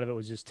 yeah, a lot of it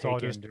was just It's all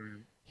taken just,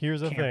 during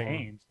here's a thing.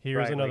 campaigns. Here's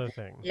Right, another like-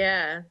 thing.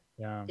 Yeah.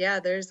 Yeah. Yeah,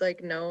 there's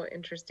like no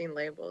interesting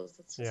labels.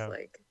 It's just Yeah.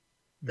 like,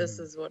 this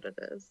is what it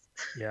is.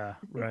 Yeah,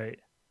 right.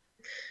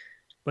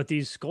 But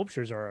these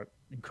sculptures are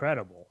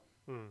incredible.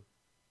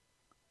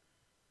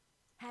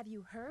 Have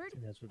you heard?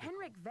 That's what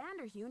Henrik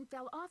Vanderheun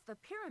fell off the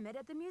pyramid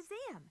at the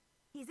museum.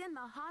 He's in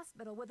the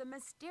hospital with a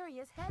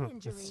mysterious head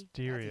injury. That is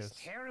Mysterious.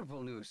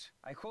 terrible news.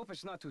 I hope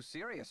it's not too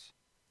serious.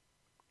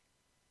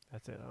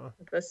 That's it, huh?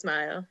 The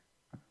smile.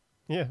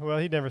 Yeah, well,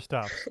 he never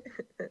stops.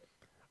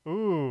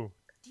 Ooh.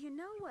 Do you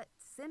know what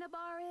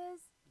cinnabar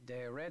is?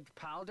 The red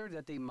powder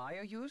that the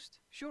Maya used?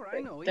 Sure,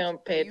 I know it.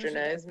 Don't They use it at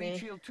patronize me.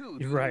 Beach Hill too, You're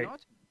do they right.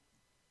 not?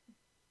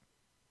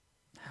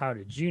 How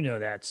did you know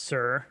that,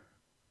 sir?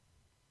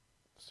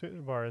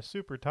 Sweetener bar is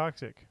super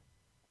toxic.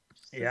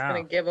 Just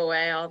gonna give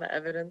away all the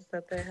evidence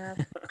that they have.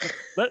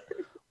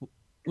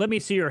 Let me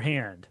see your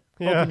hand.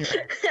 Yeah. Open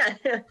your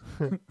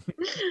hand.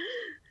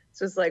 It's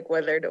just like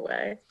withered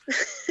away.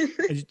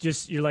 It's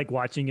just you're like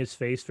watching his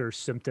face for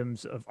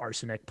symptoms of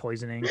arsenic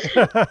poisoning.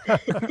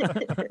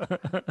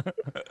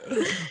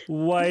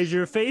 Why is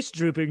your face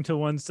drooping to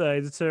one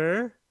side,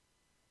 sir?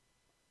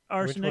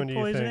 Arsenic one do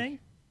you think? poisoning?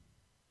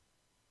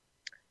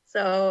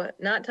 So,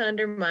 not to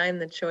undermine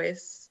the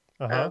choice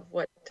of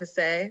what to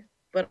say,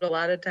 but a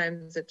lot of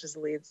times it just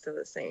leads to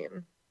the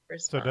same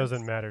response. So it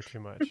doesn't matter too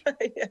much.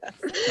 Yeah.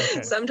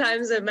 Okay.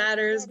 Sometimes it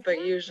matters,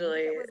 but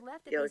usually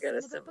you'll get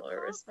a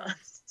similar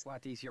response.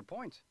 What is your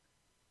point?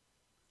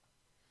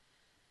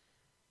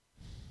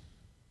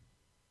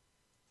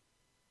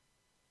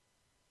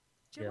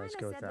 Yeah, let's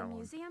Joanna go with said that the one.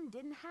 museum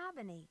didn't have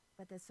any,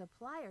 but the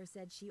supplier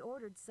said she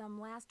ordered some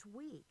last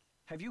week.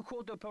 Have you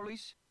called the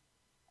police?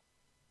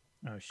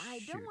 Oh, shoot. I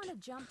don't want to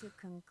jump to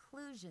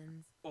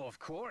conclusions. Of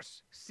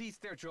course.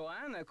 Sister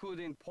Joanna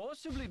couldn't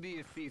possibly be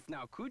a thief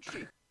now, could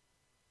she?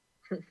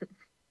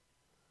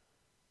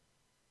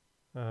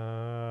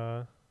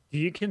 Do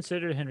you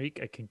consider Henrique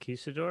a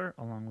conquistador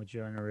along with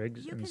Joanna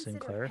Riggs You and consider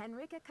Sinclair?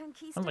 Henrik a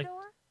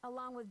conquistador,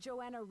 along with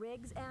Joanna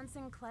Riggs and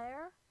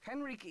Sinclair?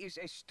 Henrik is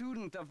a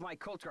student of my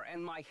culture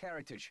and my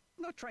heritage.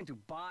 Not trying to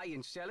buy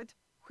and sell it.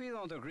 We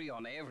don't agree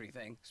on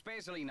everything,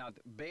 especially not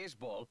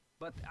baseball,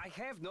 but I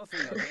have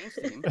nothing against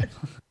him.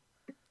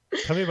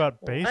 Tell me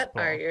about baseball.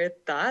 What are your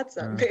thoughts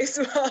on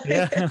baseball?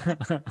 Yeah.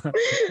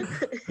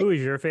 Who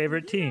is your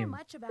favorite team?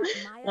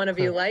 One of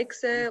you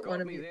likes it, You've got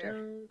one of me you there.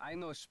 don't. I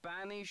know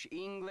Spanish,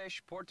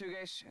 English,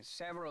 Portuguese, and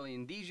several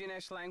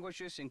indigenous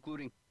languages,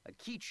 including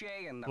Quiche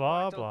and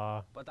Blah, Nahuatl,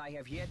 blah. but I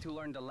have yet to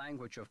learn the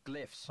language of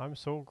glyphs. I'm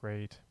so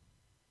great.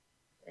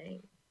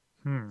 Dang.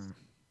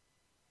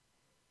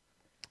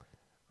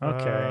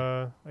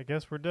 Okay. I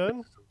guess we're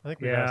done. I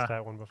think we've asked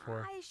that one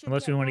before.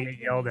 Unless we want to get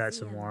yelled at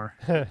some more.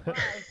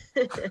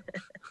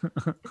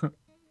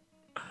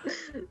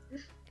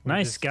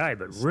 Nice guy,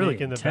 but really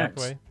Sneak in the back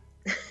intense.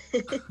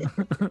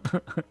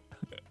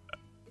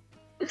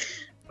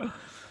 way.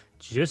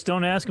 Just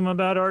don't ask him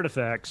about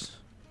artifacts.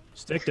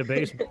 Stick to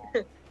baseball.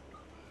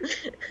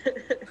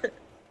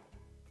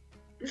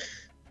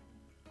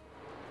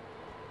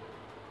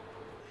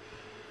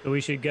 So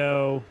we should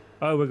go.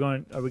 Oh, we're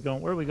going. Are we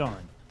going? Where are we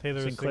going?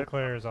 Taylor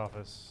Sinclair's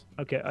office.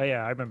 Okay. Oh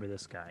yeah, I remember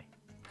this guy.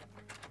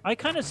 I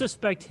kind of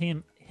suspect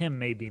him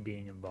maybe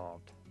being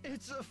involved.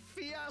 It's a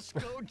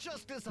fiasco,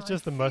 just as It's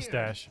just the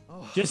mustache.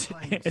 Oh, Just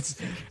it's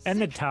and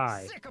the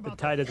tie. The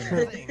tie doesn't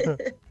help.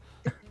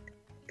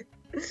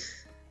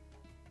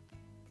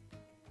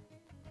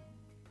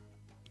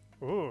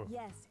 Ooh.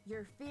 Yes,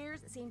 your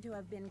fears seem to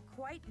have been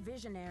quite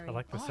visionary. I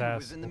like the I sass.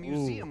 was in the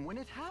museum when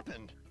it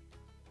happened.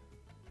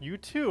 You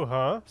too,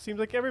 huh? Seems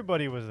like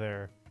everybody was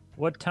there.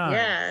 What time?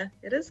 Yeah,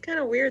 it is kind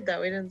of weird that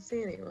we didn't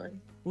see anyone.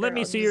 Let They're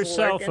me all see your just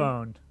cell working.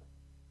 phone.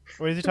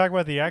 Wait, is he talking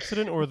about the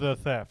accident or the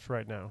theft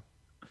right now?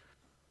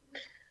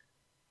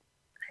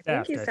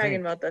 I think he's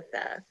talking about the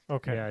theft.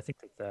 Okay. Yeah, I think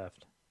the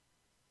theft.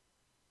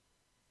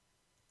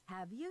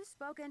 Have you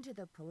spoken to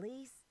the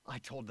police? I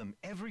told them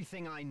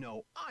everything I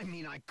know. I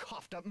mean, I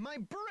coughed up my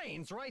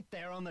brains right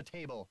there on the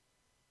table.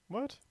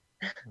 What?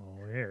 Well,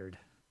 weird.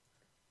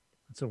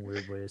 That's a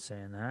weird way of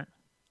saying that.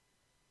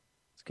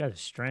 It's kind of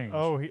strange.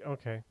 Oh,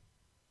 okay.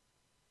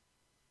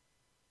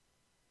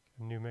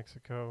 New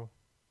Mexico.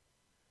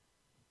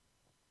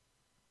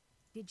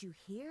 Did you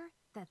hear?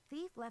 The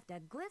thief left a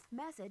glyph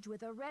message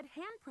with a red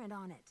handprint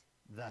on it.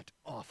 That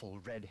awful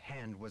red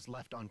hand was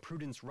left on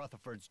Prudence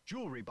Rutherford's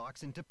jewelry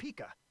box in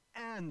Topeka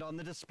and on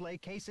the display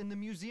case in the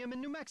museum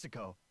in New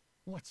Mexico.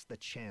 What's the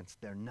chance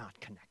they're not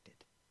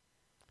connected?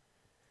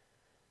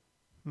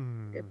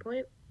 Good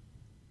point.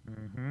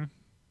 Mm-hmm.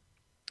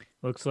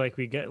 Looks like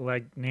we get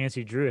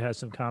Nancy Drew has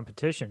some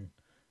competition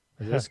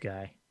with this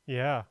guy.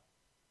 Yeah.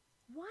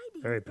 Why do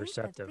you Very think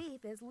perceptive. the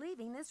thief is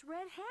leaving this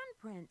red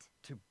handprint?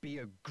 To be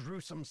a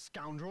gruesome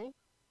scoundrel?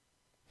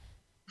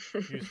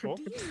 Useful.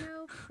 Do you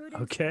know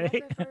Prudence Okay.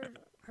 Rutherford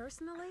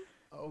personally?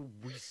 Oh,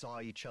 we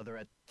saw each other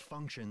at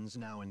functions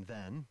now and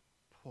then.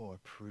 Poor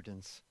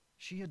Prudence.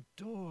 She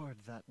adored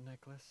that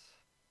necklace.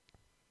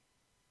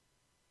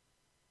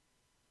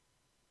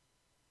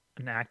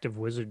 An act of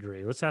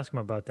wizardry. Let's ask him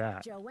about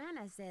that.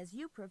 Joanna says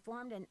you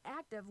performed an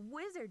act of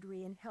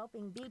wizardry in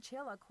helping Beach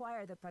Hill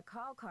acquire the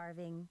Pakal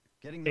carving.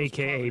 Getting those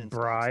AKA Providence bags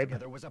bribe.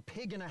 together was a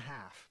pig and a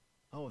half.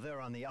 Oh,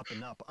 they're on the up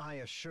and up, I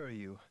assure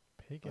you.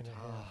 Pig and a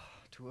half.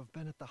 To have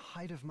been at the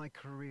height of my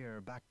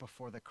career back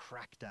before the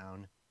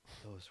crackdown,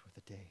 those were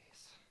the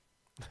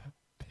days.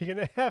 Pig and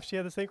a half. She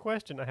had the same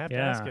question. I have to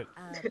ask it.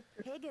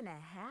 A pig and a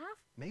half?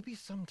 Maybe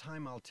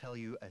sometime I'll tell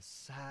you a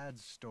sad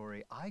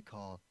story I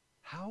call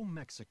How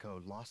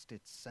Mexico Lost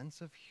Its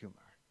Sense of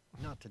Humor.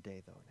 Not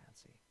today, though,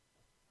 Nancy.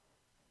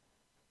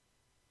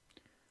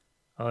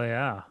 Oh,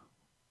 yeah.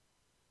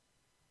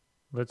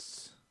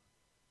 Let's...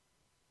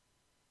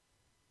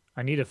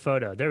 I need a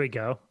photo. There we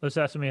go. Let's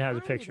ask somebody who has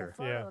a I picture.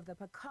 need a photo of the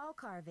Pakal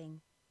carving.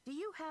 Do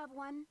you have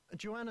one?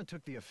 Joanna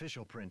took the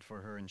official print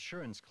for her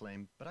insurance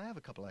claim, but I have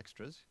a couple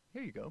extras.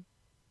 Here you go.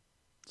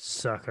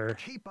 Sucker.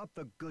 Keep up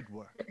the good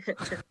work.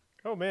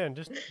 Oh man,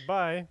 just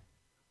bye.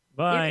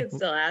 Bye. You can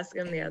still ask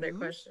him the other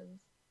questions.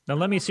 Now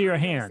let me see your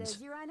Alejandro hands.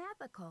 says you're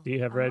unethical, Do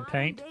you have a red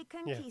paint? modern-day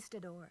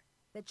conquistador,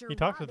 that you're He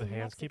talks with the robbing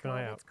hands. Keep an Mexico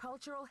eye of out. its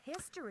cultural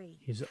history.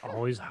 He's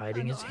always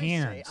hiding his I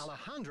hands. say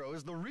Alejandro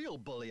is the real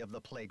bully of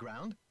the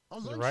playground. A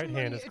The lunch right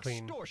hand money is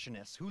clean.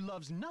 extortionist who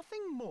loves nothing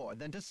more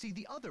than to see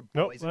the other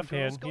Nope, boys and left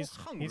girls hand. go He's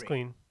hungry.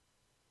 clean.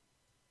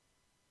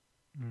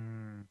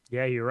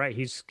 Yeah, you're right.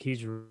 He's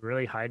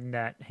really hiding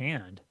that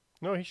hand.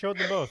 No, he showed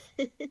them both.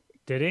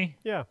 Did he?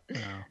 Yeah. No.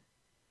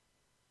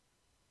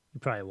 You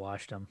probably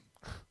washed them.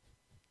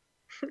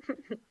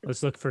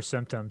 Let's look for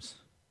symptoms.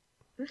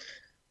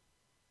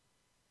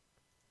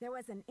 There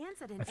was an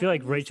incident. I feel at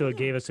like the Rachel museum.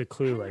 gave us a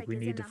clue, Henrik like we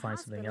is need in to the find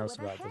something hospital else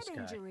with a about this head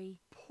guy. injury.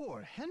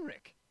 Poor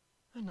Henrik.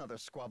 Another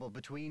squabble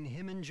between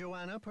him and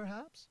Joanna,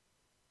 perhaps?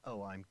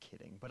 Oh, I'm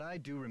kidding, but I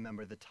do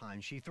remember the time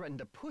she threatened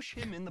to push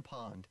him in the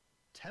pond.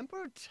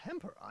 Temper,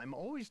 temper, I'm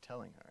always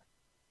telling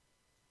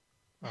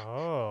her.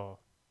 Oh.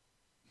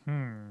 Yeah.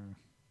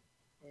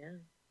 Kind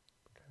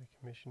of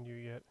commissioned you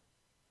yet?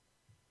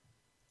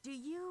 Do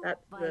you,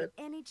 That's by the-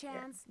 any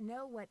chance,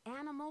 know what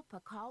animal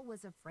Pakal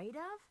was afraid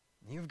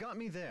of? You've got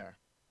me there.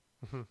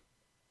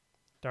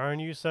 Darn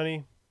you,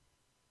 Sonny.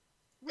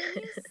 When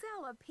you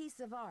sell a piece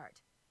of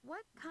art,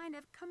 what kind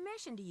of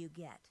commission do you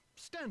get?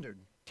 Standard,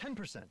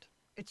 10%.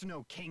 It's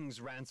no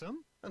king's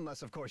ransom,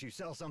 unless of course you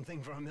sell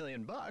something for $1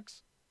 million.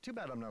 Too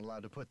bad I'm not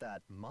allowed to put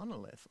that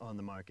monolith on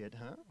the market,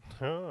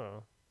 huh?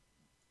 Oh.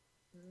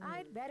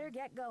 I'd better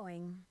get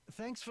going.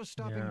 Thanks for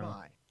stopping Yeah.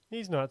 by.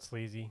 He's not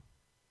sleazy.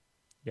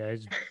 Yeah,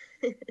 he's...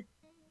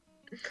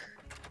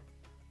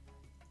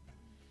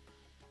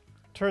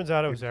 Turns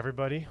out it was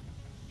everybody.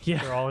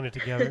 yeah. They're all in it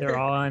together. They're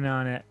all in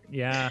on it.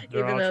 Yeah.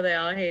 They're Even all... though they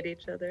all hate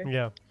each other.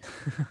 Yeah.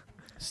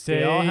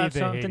 They all have Say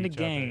they hate something to each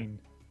other. gain.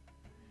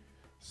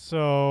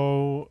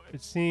 So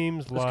it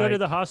seems Let's like go to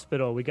the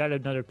hospital. We got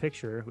another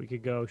picture. We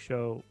could go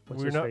show what's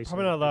we're his not face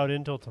probably in not the allowed in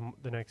until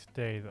the next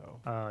day though.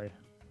 picture.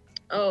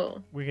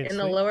 Oh, We can in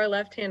the sleep. lower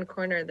left-hand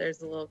corner,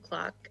 there's a little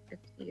clock if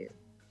you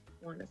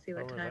want to see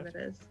what Lower time left? it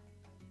is.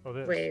 Oh,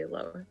 this. Way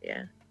lower,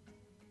 yeah.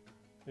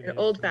 It An is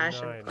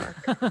old-fashioned 9.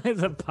 clock.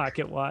 it's a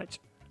pocket watch.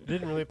 It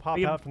didn't really pop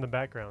We- out from the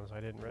background, so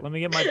I didn't. Let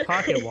me get my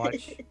pocket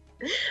watch.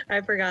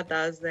 I forgot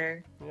that was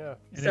there. Yeah.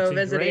 And So it's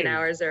visiting engraved.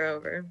 hours are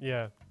over.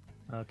 Yeah.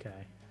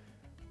 Okay.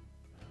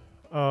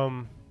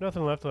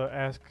 Nothing left to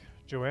ask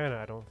Joanna,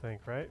 I don't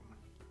think, right?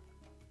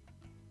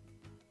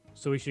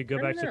 So we should go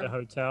I back don't to the know.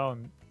 hotel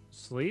and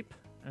sleep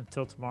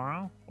until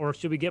tomorrow, or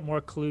should we get more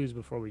clues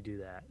before we do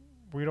that?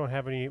 We don't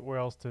have anything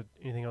else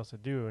to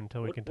do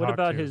until we What, can what talk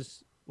about to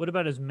his? What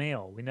about his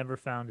mail? We never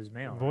found his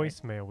mail. right?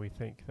 voicemail. We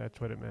think that's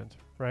what it meant,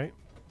 right?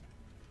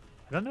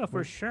 I don't know if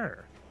we're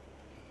sure.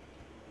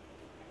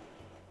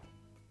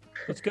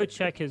 Let's go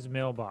check his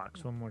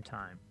mailbox one more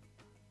time.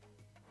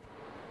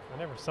 I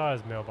never saw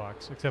his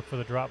mailbox except for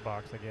the drop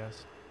box, I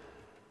guess.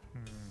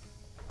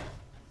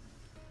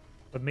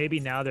 But maybe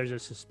now there's a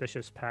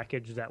suspicious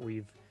package that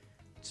we've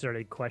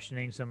started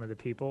questioning some of the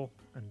people,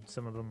 and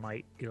some of them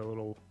might get a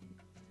little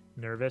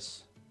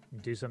nervous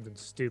and do something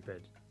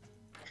stupid.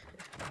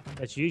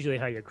 That's usually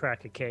how you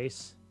crack a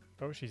case.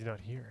 Oh, she's not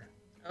here.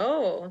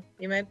 Oh,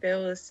 you might be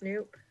able to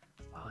snoop.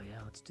 Oh yeah,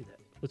 let's do that.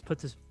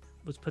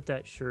 Let's put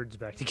that sherds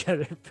back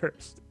together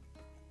first.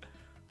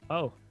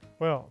 Oh,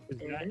 Well, is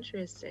that,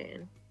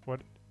 Interesting.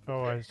 what?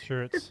 Oh, I'm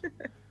sure it's.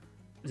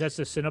 that's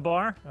the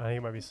Cinnabar? I think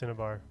it might be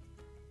Cinnabar.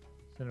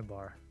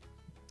 Cinnabar.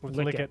 Let's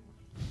Lick lick it.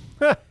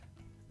 it.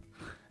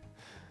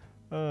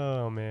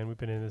 Oh man, we've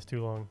been in this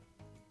too long.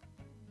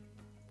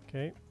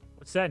 Okay.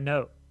 What's that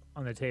note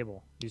on the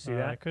table? Do you see I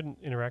that? couldn't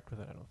interact with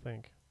it, I don't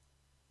think.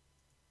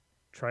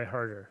 Try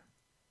harder.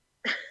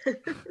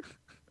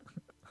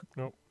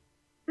 Nope.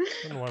 I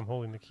don't know why I'm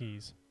holding the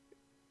keys.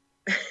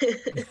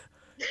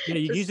 Yeah,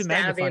 you Just use a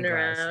magnifying stabbing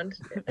glass.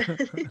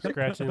 around.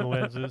 Scratching the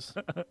lenses.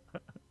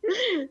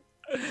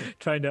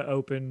 Trying to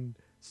open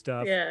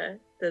stuff. Yeah.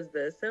 Does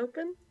this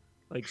open?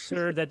 Like,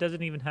 sir, that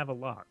doesn't even have a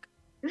lock.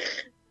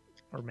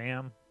 Or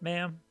ma'am.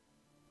 Ma'am.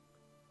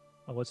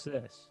 Oh, what's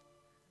this?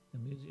 The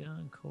Museum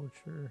and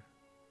Culture.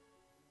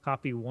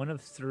 Copy 1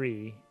 of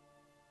 3.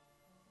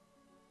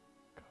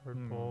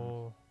 Covered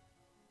bowl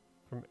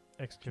from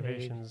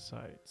excavation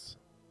sites.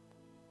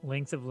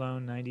 Length of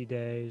loan 90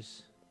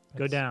 days.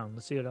 Go That's- down.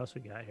 Let's see what else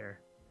we got here.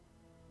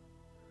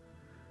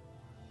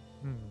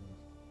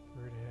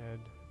 Bird head.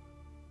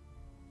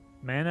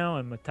 Mano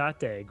and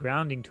Matate,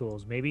 grounding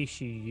tools. Maybe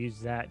she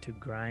used that to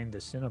grind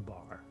the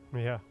Cinnabar.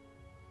 Yeah.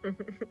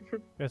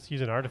 Let's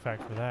use an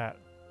artifact for that.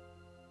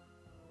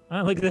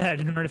 Oh, look at that.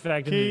 An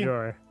artifact in Key. the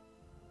drawer.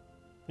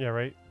 Yeah,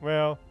 right?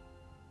 Well,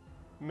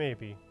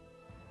 maybe.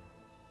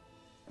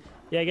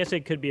 Yeah, I guess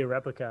it could be a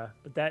replica,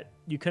 but that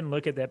you couldn't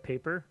look at that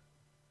paper.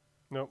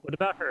 Nope. What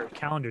about her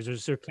calendars?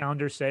 Does her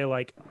calendar say,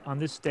 like, on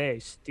this day,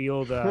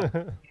 steal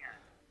the...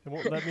 It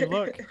won't let me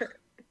look.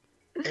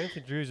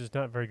 Nancy Drews is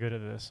not very good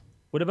at this.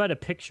 What about a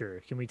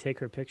picture? Can we take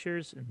her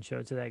pictures and show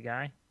it to that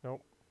guy?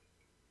 Nope.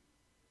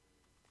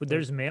 But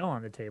there's mail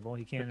on the table.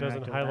 He can't It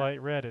doesn't interact with highlight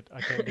Reddit. I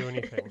can't do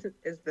anything.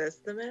 Is this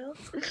the mail?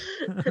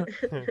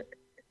 that.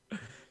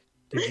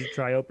 Did you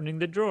try opening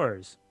the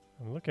drawers?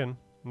 I'm looking.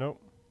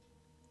 Nope.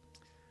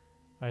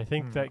 I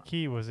think that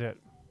key was it.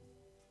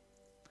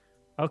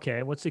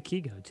 Okay, what's the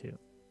key go to?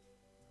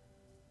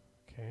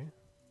 Okay.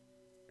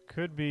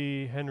 Could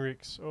be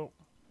Henrik's. Oh.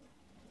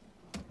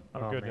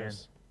 Oh,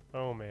 goodness.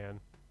 Man. Oh, man.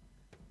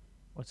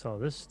 What's all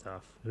this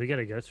stuff? We got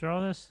to go through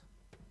all this?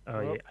 Oh,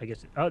 Well. yeah, I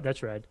guess. Oh,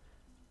 that's red.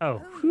 Oh,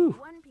 Who whew. knew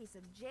one piece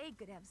of jade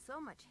could have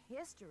so much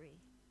history?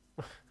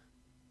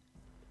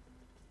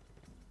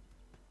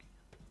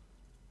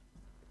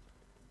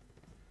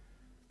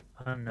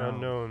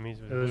 Unknown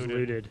means it was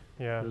looted.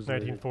 Yeah, It was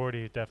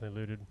 1940, definitely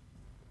looted.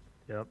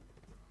 Yep.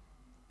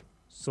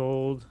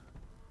 Sold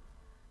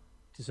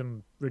to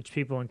some rich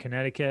people in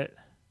Connecticut.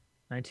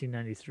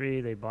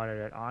 1993, they bought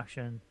it at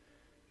auction.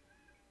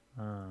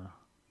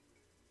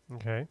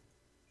 Okay.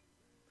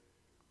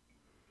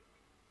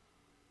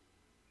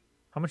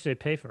 How much did they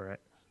pay for it?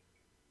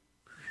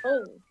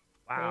 Oh.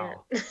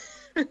 Wow. Man.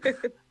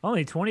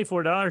 Only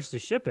 $24 to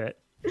ship it.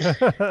 Yeah,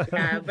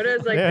 but it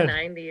was like Man, the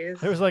 90s.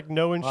 There was like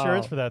no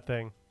insurance Wow. for that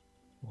thing.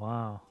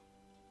 Wow.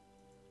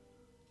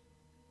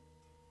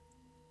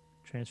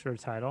 Transfer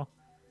title.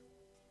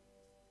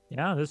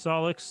 Yeah, this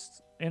all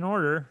looks in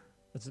order.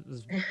 It's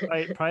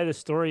probably the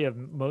story of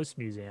most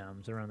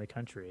museums around the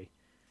country.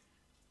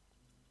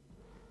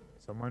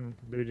 Someone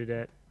looted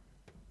it.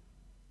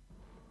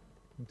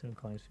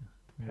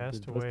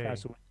 Passed Both away.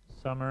 passed away in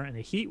summer in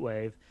a heat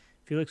wave.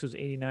 Felix was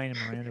 89 and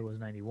Miranda was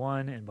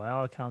 91, and by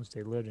all accounts,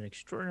 they lived an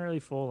extraordinarily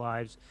full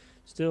lives.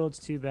 Still, it's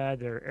too bad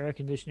their air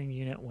conditioning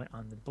unit went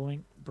on the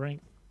blink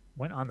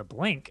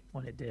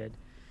when it did.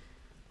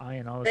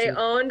 They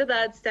owned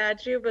that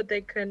statue, but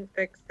they couldn't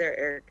fix their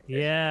air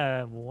conditioning.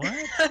 Yeah, what?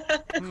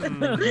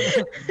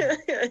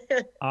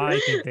 I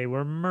think they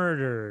were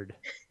murdered.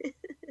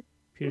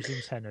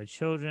 Petersons had no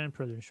children.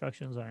 Per their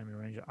instructions, I am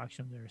arranged to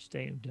auction their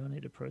estate and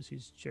donate the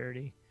proceeds to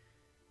charity.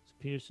 So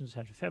Petersons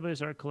have a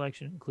fabulous art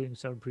collection, including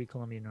several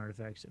pre-Columbian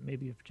artifacts that may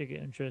be of particular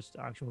interest.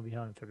 The auction will be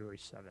held on February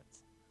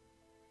 7th.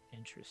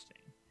 Interesting.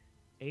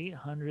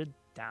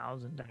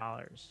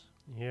 $800,000.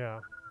 Yeah.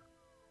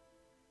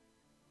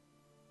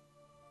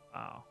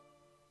 Wow.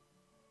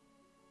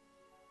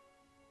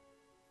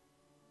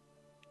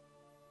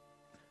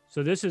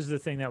 So this is the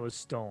thing that was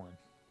stolen,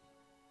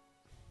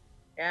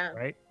 Yeah.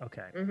 right?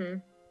 Okay. Mm-hmm.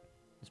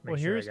 Let's make Well, sure I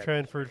here's got-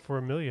 transferred for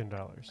 $1 million.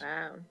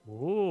 Wow.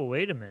 Ooh,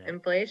 wait a minute.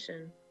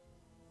 Inflation.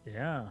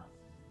 Yeah.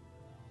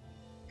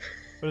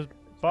 It was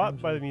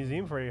bought by the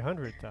museum for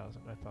 $800,000,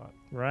 I thought.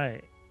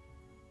 Right.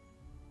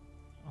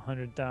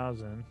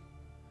 100,000.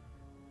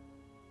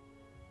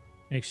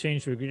 In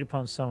exchange for agreed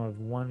upon sum of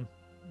 1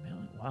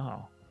 million.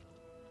 Wow.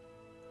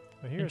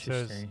 But here it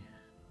says Interesting.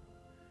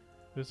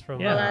 this is from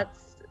Yeah. Well,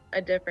 that's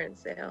a different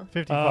sale.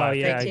 55. Oh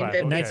yeah,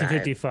 1955.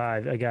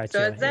 1955. I got you.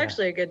 So it's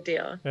actually a good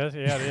deal. Yes,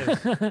 yeah, it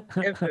is.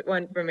 If it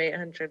went from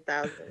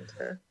 800,000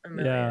 to a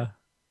million Yeah.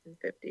 in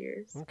 50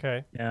 years.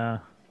 Okay. Yeah.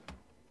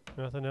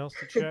 Nothing else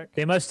to check?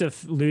 They must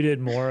have looted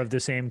more of the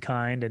same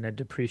kind and it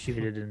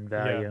depreciated in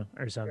value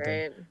or something.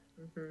 Right.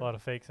 A lot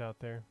of fakes out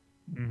there.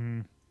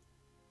 Mm-hmm.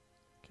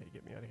 Okay,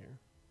 get me out of here.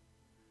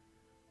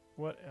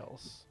 What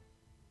else?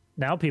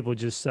 Now people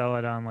just sell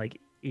it on like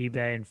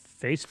eBay and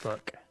Facebook.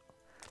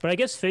 But I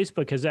guess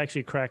Facebook has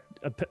actually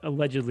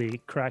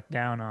allegedly cracked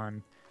down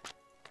on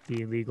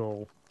the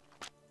illegal,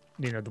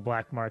 the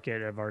black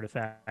market of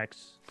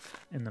artifacts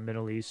in the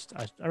Middle East.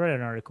 I read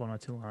an article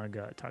not too long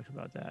ago that talked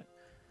about that.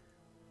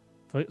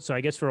 So I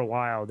guess for a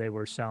while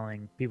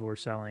people were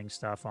selling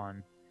stuff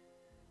on,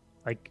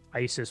 like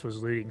ISIS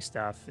was looting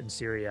stuff in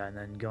Syria and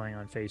then going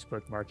on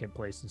Facebook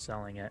Marketplace and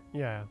selling it.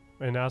 Yeah,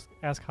 and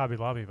ask Hobby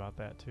Lobby about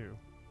that too.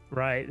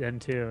 Right, them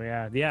too,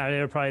 yeah. Yeah, they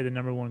were probably the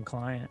number one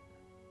client.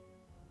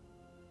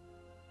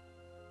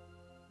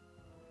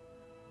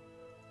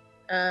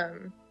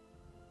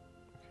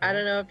 I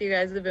don't know if you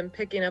guys have been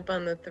picking up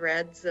on the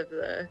threads of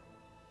the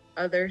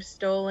other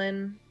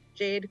stolen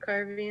jade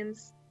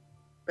carvings,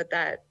 but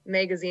that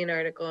magazine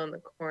article in the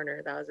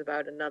corner, that was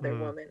about another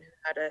woman who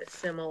had a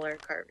similar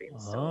carving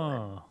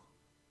stolen.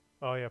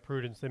 Oh yeah,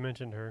 Prudence, they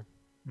mentioned her.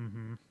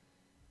 Mm-hmm.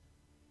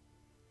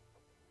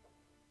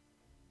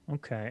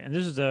 Okay, and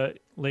this is the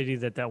lady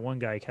that one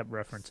guy kept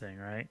referencing,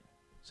 right?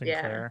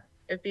 Sinclair?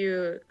 Yeah. If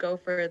you go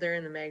further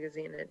in the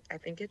magazine, I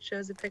think it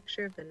shows a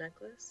picture of the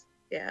necklace.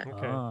 Yeah.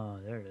 Okay. Oh,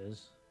 there it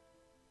is.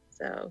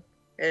 So,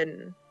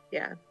 and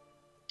yeah,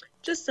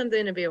 just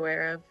something to be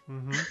aware of.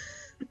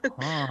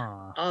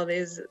 Mm-hmm. All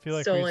these Feel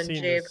like stolen we've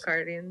seen jade this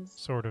carvings.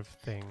 sort of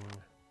thing.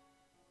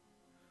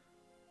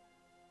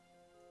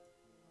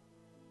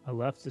 I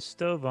left the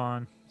stove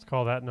on. Let's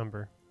call that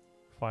number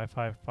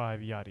 555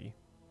 Yachty.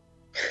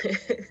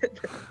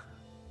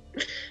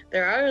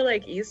 There are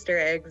like Easter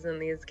eggs in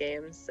these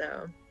games,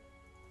 so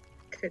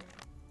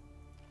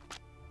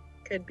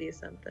Could be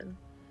something.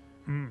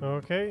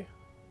 Okay.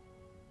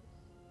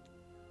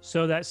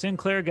 So that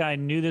Sinclair guy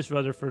knew this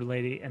Rutherford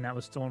lady, and that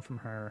was stolen from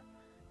her.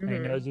 And he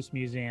Mhm. knows this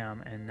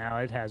museum, and now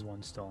it has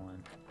one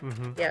stolen.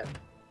 Mm-hmm. Yep.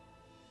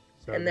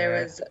 So And there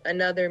was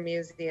another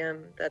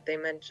museum that they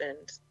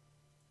mentioned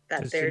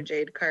that Does their Sin-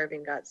 jade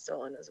carving got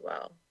stolen as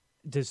well.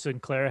 Does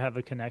Sinclair have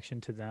a connection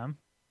to them?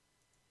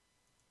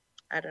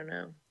 I don't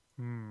know.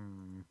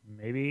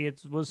 Maybe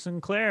it was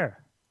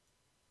Sinclair.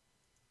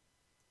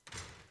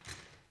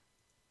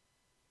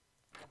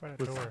 Quite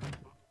a door.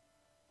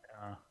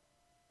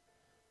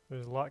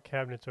 There's locked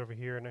cabinets over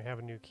here, and I have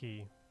a new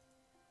key.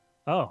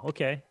 Oh,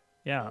 okay.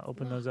 Yeah,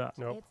 open those up.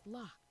 Nope. It's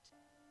locked.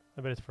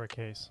 I bet it's for a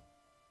case.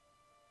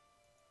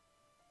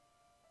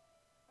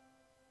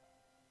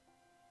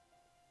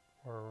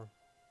 Or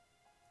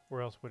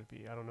where else would it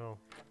be? I don't know.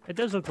 It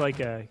does look like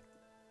a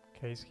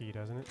Case key,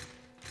 doesn't it?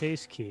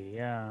 case key,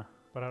 yeah.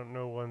 But I don't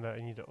know one that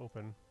I need to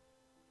open.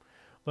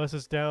 Unless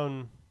it's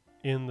down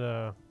in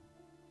the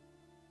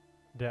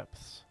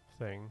depths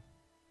thing.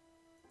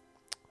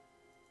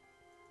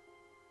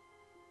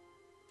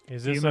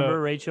 Is Do you this remember,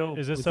 Rachel?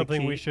 Is this with the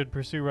something we key? should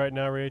pursue right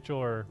now, Rachel,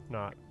 or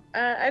not?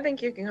 I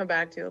think you can come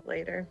back to it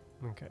later.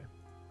 Okay.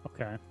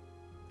 Okay.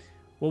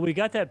 Well, we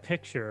got that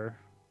picture.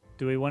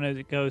 Do we want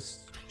to go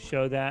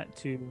show that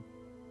to?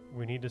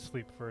 We need to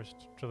sleep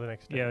first till the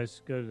next day. Yeah,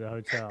 let's go to the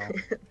hotel.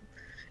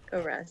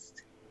 Go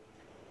rest.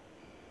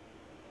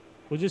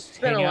 We'll just It's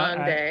been a hang out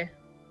long day.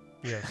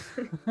 Yes.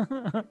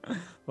 A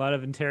lot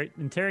of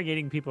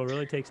interrogating people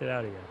really takes it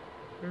out of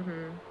you.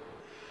 Mm-hmm.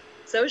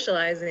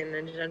 Socializing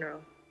in general.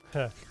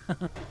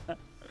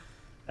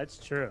 That's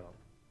true.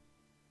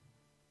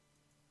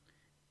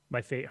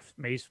 My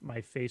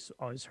face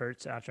always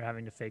hurts after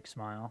having to fake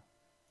smile.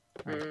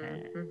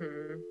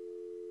 Mm-hmm.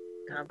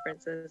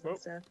 Conferences and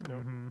stuff.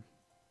 Mm-hmm.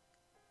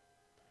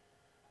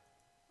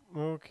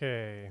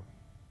 Okay.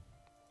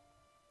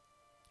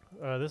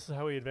 This is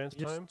how we advance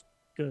You just time?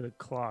 go to the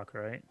clock,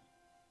 right?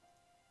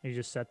 You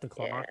just set the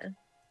clock. Yeah.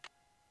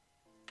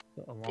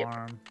 The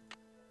alarm.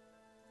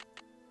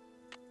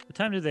 What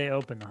time do they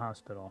open the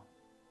hospital?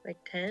 Like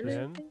 10, I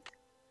 10? think?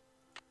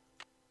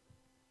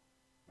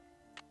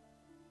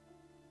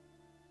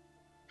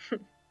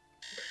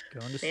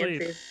 Going to sleep.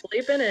 Nancy's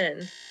sleeping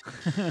in.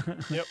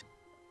 Yep.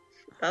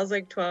 That was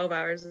like 12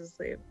 hours of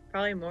sleep.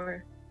 Probably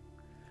more.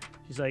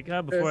 She's like, oh,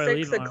 It before was I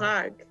 6 leave.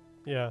 o'clock.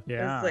 Yeah. It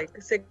Yeah. was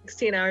like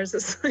 16 hours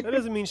of sleep. That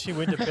doesn't mean she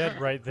went to bed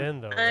right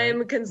then, though. I'm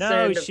right?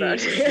 concerned she- about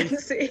she-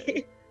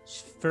 Nancy.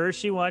 First,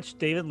 she watched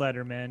David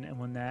Letterman, and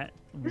when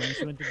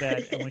she went to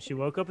bed, and when she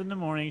woke up in the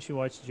morning, she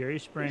watched Jerry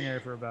Springer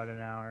for about an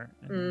hour.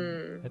 And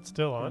then- It's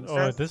still on? Oh,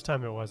 That's at this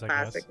time it was, I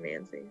guess. Classic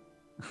Nancy.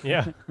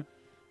 Yeah.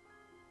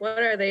 What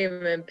are they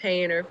even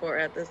paying her for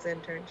at this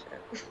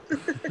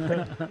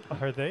internship?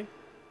 Are they?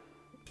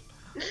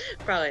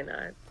 Probably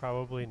not.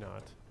 Probably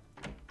not.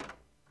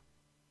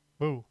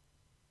 Boo.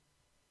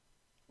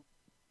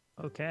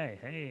 Okay,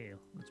 hey,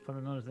 let's put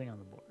another thing on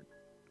the board.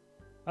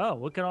 Oh,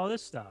 look at all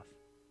this stuff.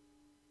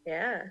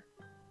 Yeah.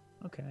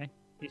 Okay,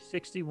 he's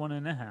 61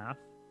 and a half.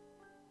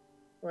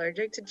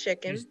 Allergic to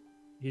chicken.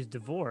 He's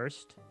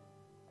divorced.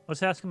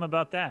 Let's ask him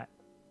about that.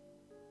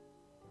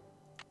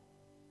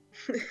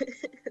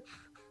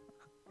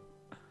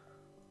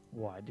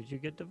 Why did you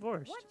get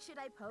divorced? What should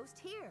I post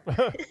here?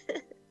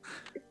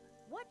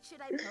 What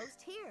should I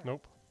post here?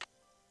 Nope.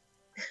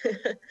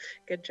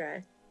 Good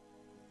try.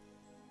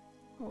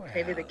 Well,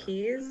 Maybe the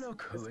keys?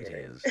 Look who Just it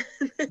kidding. is.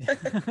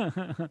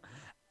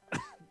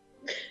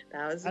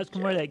 That was a Ask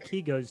him where joke. that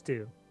key goes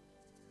to.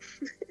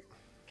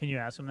 Can you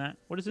ask him that?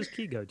 Where does this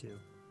key go to?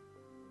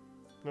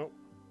 Nope.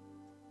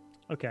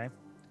 Okay.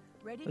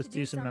 Ready Let's to do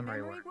do some some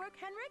memory memory work. work,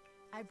 Henrik?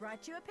 I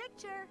brought you a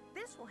picture.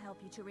 This will help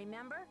you to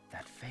remember.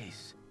 That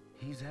face.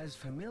 He's as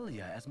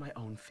familiar as my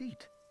own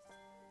feet.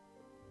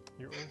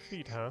 Your own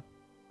feet, huh?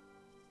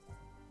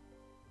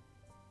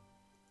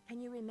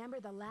 Can you remember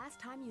the last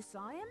time you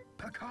saw him?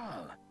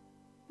 Pakal!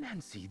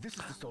 Nancy, this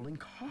is the stolen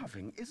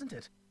carving, isn't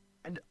it?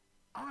 And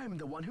I'm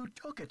the one who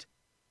took it.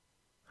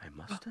 I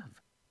must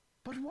have.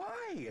 But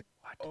why?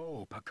 What?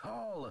 Oh,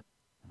 Pakal!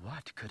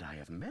 What could I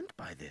have meant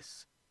by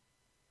this?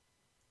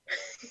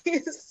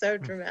 He's so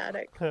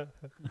dramatic.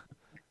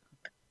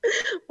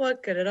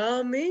 What could it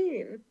all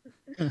mean?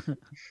 Think,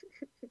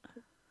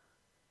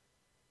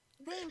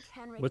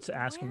 Henrik. Let's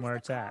ask him where where's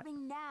it's the at.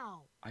 carving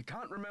now? I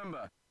can't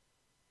remember.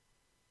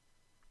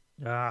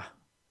 Ah.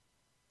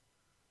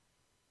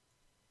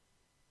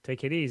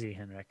 Take it easy,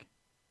 Henrik.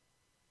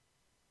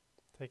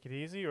 Take it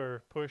easy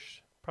or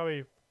push?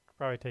 Probably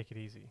take it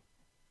easy.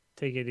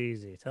 Take it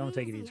easy. Tell him to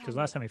take it easy. Because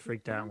last time he Henrik.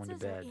 freaked The out and went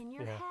to answers are bed. in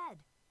your Yeah. head.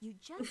 You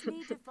just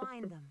need to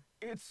find them.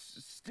 It's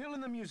still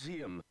in the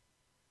museum.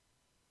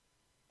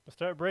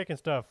 Start breaking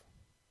stuff.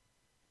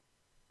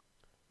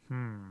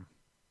 Hmm.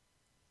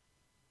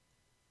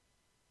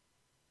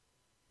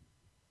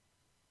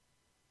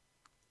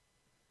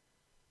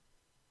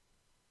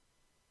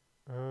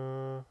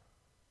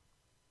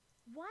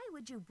 Why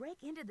would you break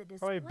into the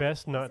display Probably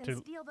best case not and to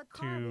steal the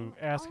carving,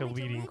 ask a only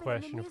to leading leave it in the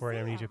question for an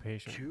amnesia museum?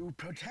 patient. To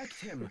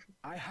protect him.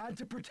 I had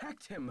to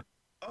protect him.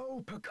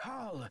 Oh,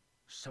 Pakal!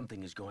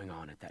 Something is going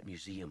on at that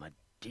museum, a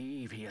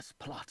devious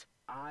plot.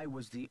 I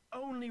was the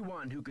only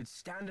one who could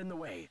stand in the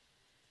way.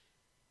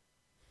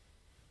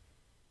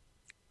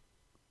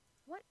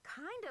 What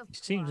kind of You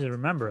seem plot? to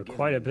remember Forgive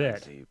quite me, a bit.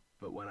 Nancy,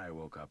 but when I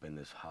woke up in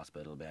this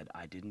hospital bed,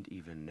 I didn't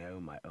even know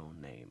my own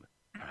name.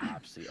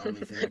 Perhaps the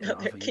only thing I can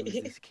Another offer you is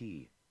key. this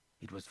key.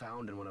 It was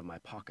found in one of my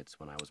pockets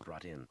when I was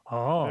brought in.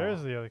 Oh,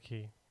 There's the other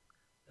key.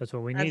 that's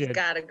what we That's needed.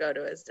 gotta go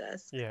to his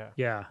desk. Yeah,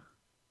 Yeah.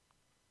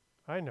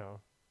 I know.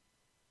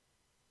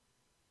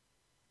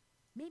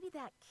 Maybe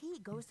that key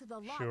goes to the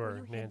lot Sure,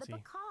 where you Nancy.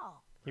 hid the Pakal.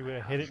 He would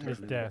have hid it in his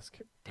desk.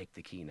 Take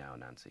the key now,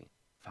 Nancy.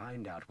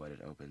 Find out what it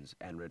opens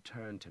and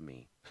return to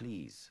me,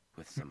 please,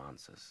 with some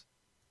answers.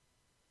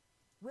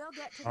 We'll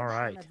get to the All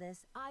bottom right. of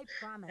this, I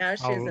promise. Now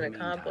she's I'll- an In the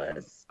meantime,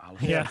 accomplice. I'll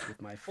Yeah. search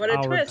with my What a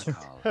friend twist.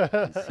 Pascal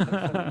and see if he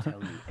can tell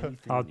me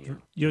anything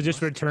new. You'll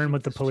just Must return keep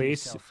with the this to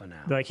police. yourself for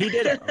now. Be like, he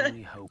did it. Our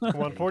only hope of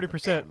Come on, getting to the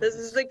 40%. bottom of This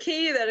is the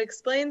key that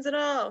explains it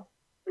all.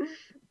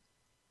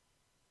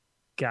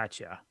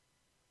 Gotcha.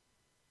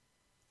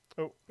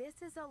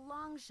 This is a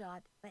long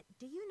shot, but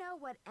do you know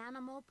what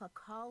animal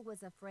Pakal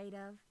was afraid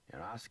of?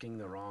 You're asking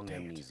the wrong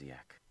Dang it. amnesiac.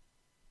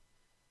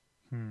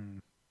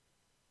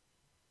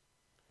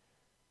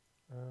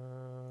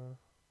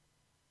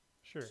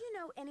 Sure. Do you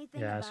know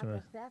anything Yeah, about so-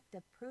 the theft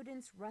of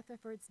Prudence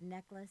Rutherford's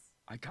necklace?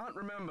 I can't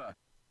remember.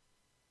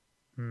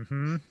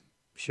 Mm-hmm.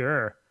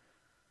 Sure.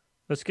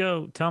 Let's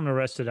go tell him to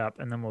rest it up,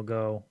 and then we'll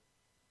go.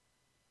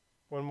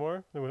 One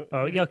more? Then we'll-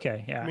 Oh, yeah,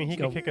 okay, yeah. I mean, he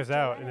go. can kick us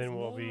out, and then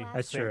we'll be Joanna's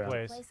That's same true.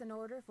 place. Place an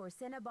order for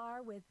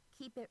Cinnabar with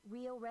Keep It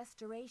Real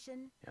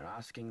Restoration. You're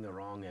asking the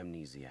wrong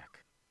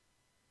amnesiac.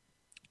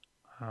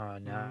 Oh,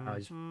 no,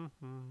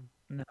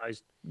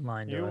 he's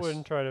lying to You us.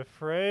 wouldn't try to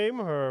frame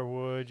her,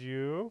 would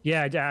you?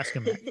 Yeah, I'd ask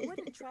him. You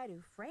wouldn't try to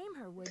frame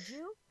her, would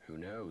you? Who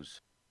knows?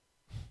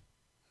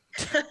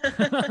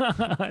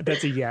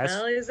 That's a yes.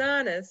 Well, he's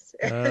honest.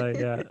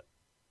 Yeah.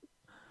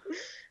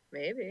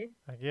 Maybe.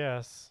 I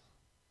guess.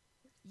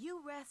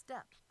 You rest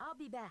up. I'll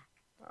be back.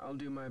 I'll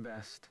do my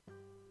best.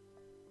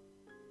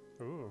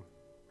 Ooh.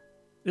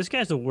 This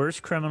guy's the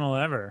worst criminal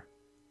ever.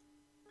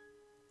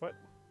 What?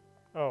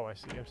 Oh, I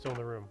see. I'm still in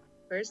the room.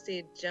 First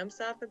he jumps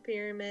off a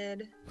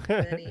pyramid,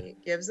 then he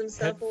gives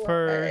himself Head away.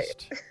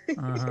 first.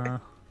 Uh-huh.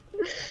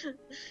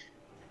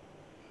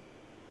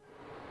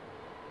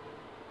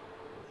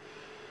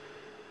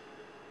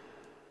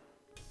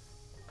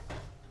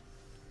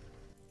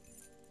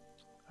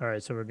 All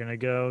right, so we're gonna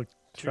go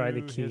try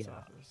the To key his out.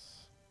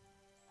 office.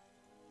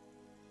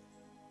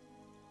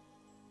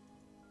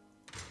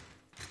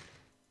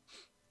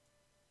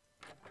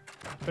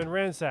 It's been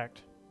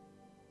ransacked.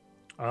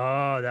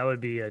 Oh, that would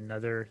be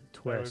another That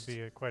twist. would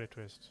be quite a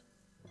twist.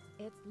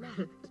 It's locked.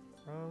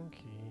 Wrong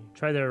key.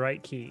 Try the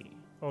right key.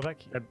 Oh, that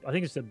key. I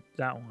think it's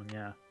that one,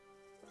 yeah.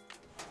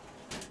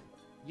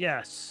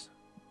 Yes.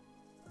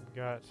 We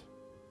got.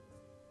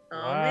 Oh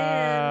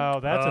Wow,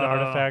 that's an Oh.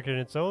 artifact in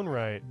its own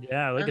right.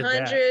 Yeah, look man.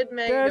 at that. 100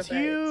 megabytes. That's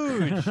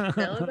huge.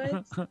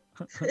 Kilobytes?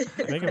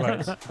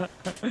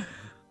 Megabytes.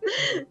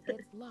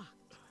 It's locked.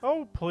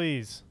 Oh,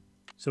 please.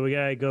 So we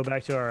gotta go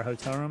back to our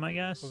hotel room, I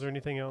guess. Was there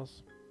anything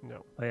else?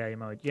 No. Oh yeah, you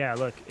might. Yeah,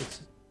 look,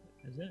 it's.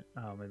 Is it?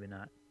 Oh, maybe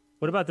not.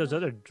 What about those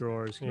other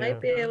drawers? Can you Yeah.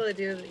 Might be able to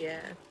do,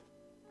 yeah.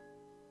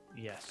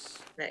 Yes.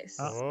 Nice.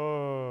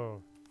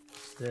 Oh.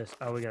 What's this?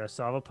 Oh, we gotta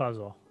solve a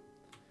puzzle.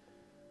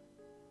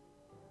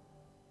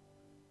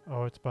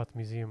 Oh, it's about the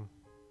museum.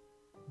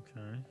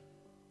 Okay.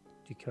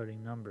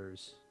 Decoding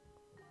numbers.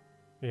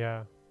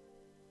 Yeah.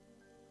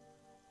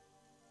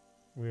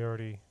 We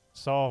already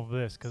solved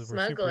this because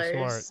we're super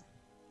smart.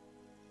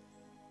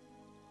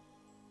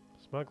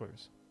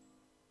 Smugglers.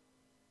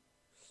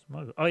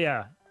 Smugglers. Oh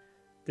yeah,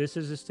 this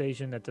is a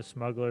station that the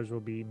smugglers will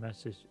be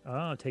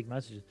take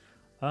messages.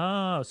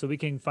 Oh, so we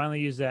can finally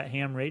use that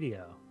ham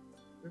radio.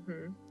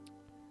 Mm-hmm.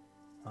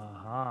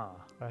 Aha.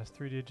 Last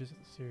 3 digits of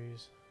the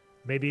series.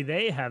 Maybe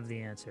they have the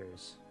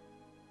answers.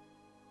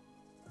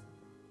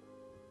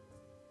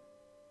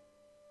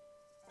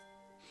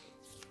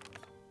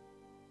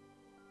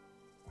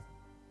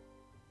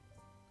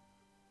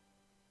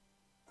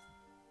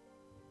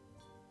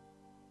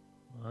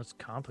 Well, that's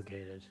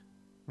complicated.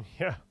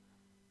 Yeah.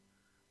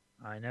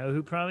 I know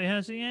who probably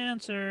has the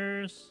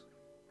answers.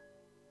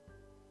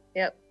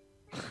 Yep.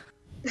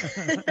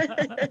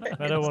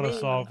 I don't want to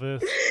solve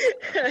this.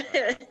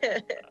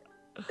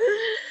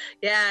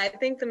 Yeah, I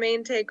think the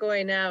main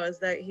takeaway now is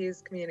that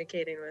he's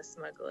communicating with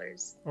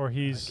smugglers. Or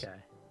he's Okay.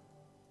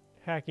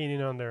 hacking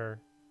in on their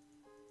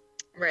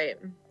Right.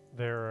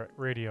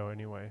 radio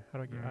anyway. How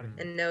do I get out of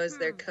here? And knows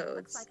their Looks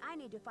codes. like I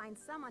need to find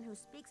someone who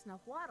speaks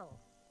Nahuatl.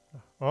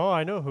 Oh,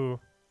 I know who.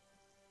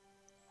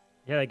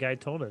 Yeah, that guy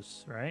told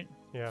us, right?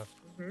 Yeah.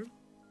 Hmm.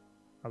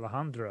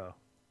 Alejandro.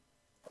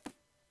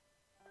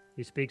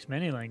 He speaks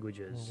many And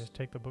languages. just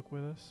take the book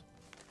with us.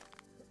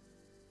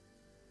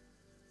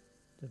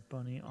 The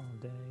bunny all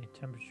day.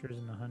 Temperatures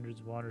in the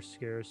hundreds. Water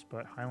scarce,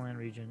 but highland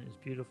region is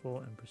beautiful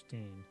and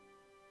pristine.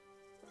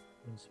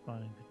 Been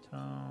spotting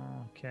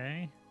Patel.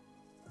 Okay.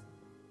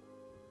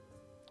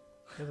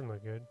 Doesn't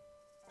look good.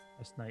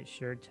 Last night,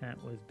 shared tent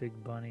with Big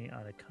Bunny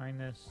out of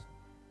kindness.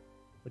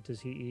 What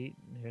does he eat?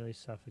 Nearly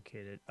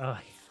suffocated. Oh,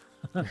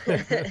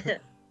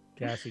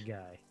 gassy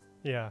guy.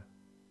 Yeah.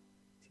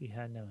 He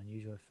had no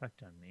unusual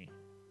effect on me.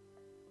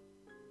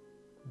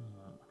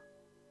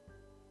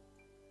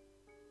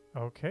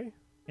 Okay.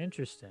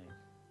 Interesting.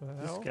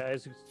 This Well,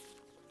 guy's...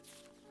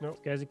 Nope.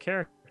 This guy's a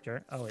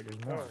character. Oh, wait,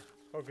 there's more.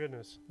 oh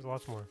goodness, there's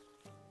lots more.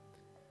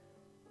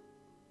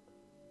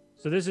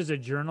 So this is a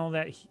journal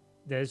that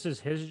this is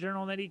his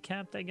journal that he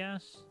kept, I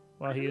guess,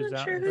 while he I'm was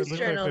not out. sure It whose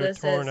looked like journal they're this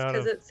is torn out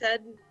because of- it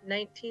said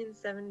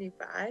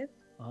 1975,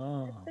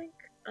 Oh, I think,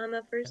 on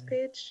the first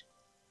page.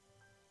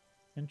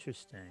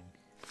 interesting.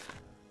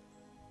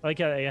 I like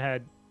how they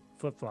had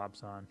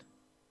flip-flops on.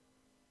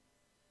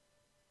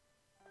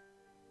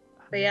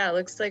 But yeah, it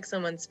looks like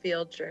someone's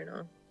field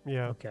journal.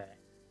 Yeah. Okay.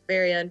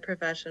 Very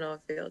unprofessional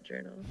field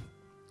journal.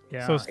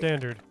 Yeah. So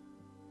standard.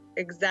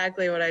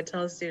 Exactly what I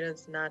tell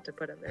students not to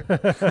put in their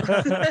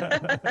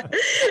field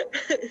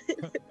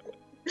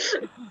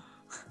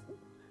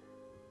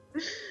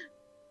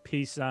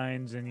Peace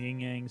signs and yin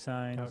yang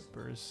signs.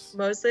 Outbursts.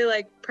 Mostly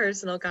like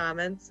personal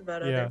comments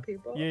about Yeah. other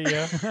people.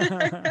 Yeah,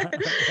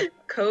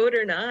 Code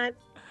or not,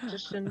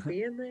 just shouldn't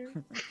be in there.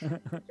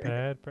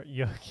 Bad.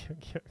 Yuck,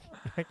 yuck,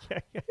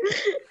 yuck,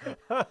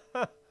 yuck,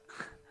 yuck.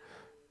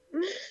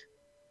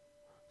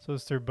 So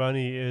Sir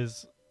Bunny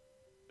is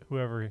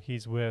whoever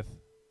he's with.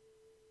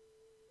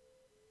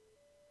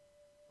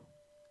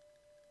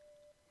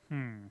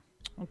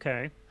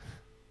 Okay.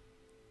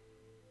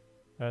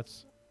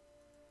 That's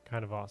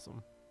kind of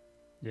awesome.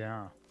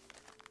 Yeah.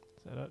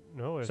 Is that it?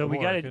 No, there's So we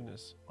more, got it.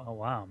 goodness. Oh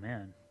wow,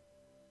 man.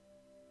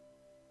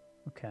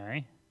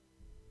 Okay.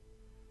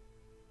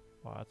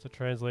 Lots of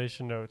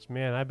translation notes.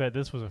 Man, I bet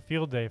this was a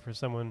field day for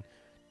someone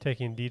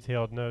taking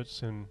detailed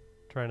notes and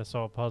trying to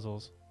solve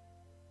puzzles.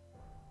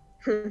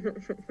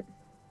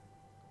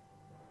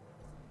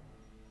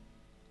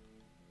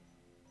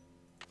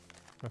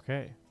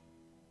 Okay.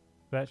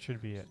 That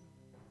should be it.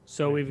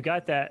 So we've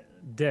got that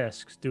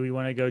disc. Do we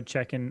want to go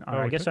check in on, Oh,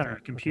 I we guess, took on our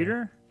that.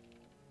 computer?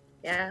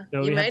 Yeah, So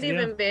you we have might to do-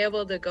 even be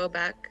able to go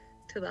back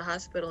to the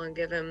hospital and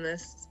give him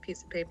this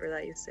piece of paper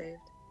that you saved.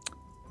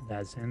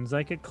 That sounds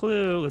like a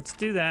clue. Let's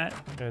do that.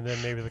 And then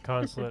maybe the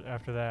consulate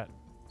after that.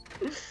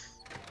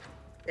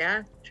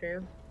 Yeah,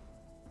 true.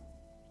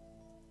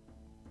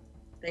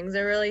 Things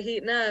are really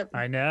heating up.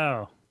 I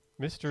know.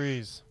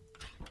 Mysteries.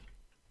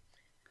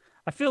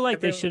 I feel like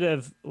they Everyone- should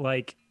have,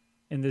 like,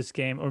 in this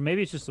game, or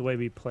maybe it's just the way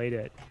we played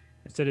it.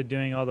 Instead of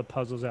doing all the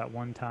puzzles at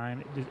one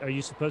time, are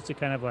you supposed to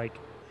kind of like?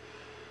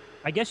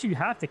 I guess you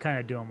have to kind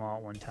of do them all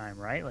at one time,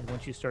 right? Like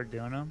once you start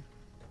doing them.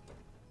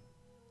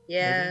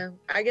 Yeah,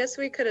 I guess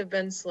we could have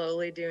been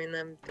slowly doing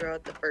them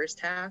throughout the first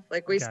half.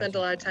 Like we spent Gotcha.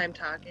 a lot of time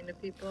talking to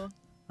people.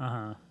 Uh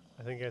huh.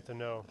 I think I have to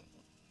know.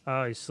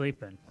 Oh, he's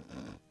sleeping.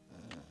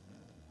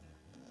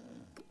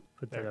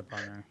 Put that There. up on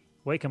there.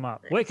 Wake him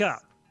up. Wake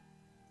up.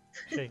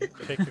 Shake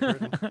the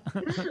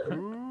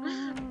curtain.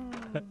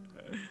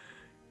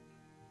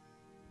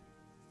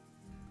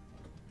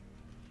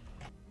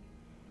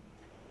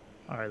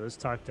 All right, let's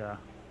talk to.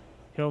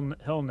 He'll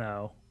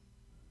know.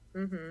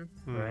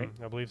 Mm-hmm. Right.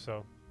 I believe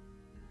so.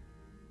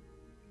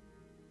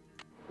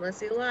 Unless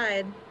he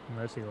lied.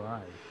 Unless he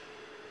lied.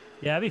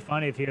 Yeah, it'd be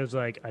funny if he was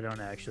like, I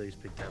don't actually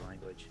speak that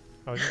language.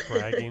 I was just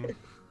bragging.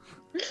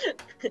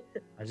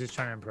 I was just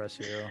trying to impress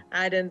you.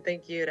 I didn't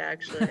think you'd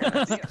actually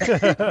ask.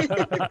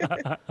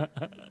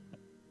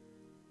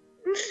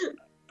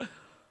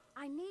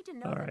 I need to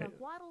know All the right.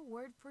 Nahuatl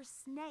word for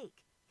snake.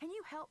 Can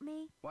you help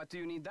me? What do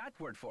you need that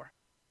word for?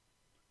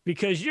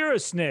 Because you're a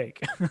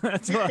snake.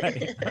 That's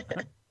why.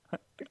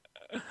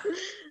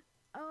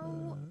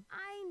 Oh,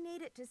 I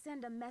need it to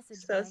send a message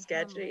So by ham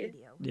sketchy.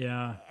 radio.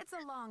 Yeah. It's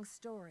a long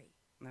story.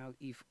 Now,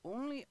 if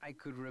only I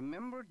could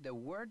remember the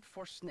word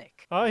for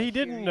snake. Oh, he I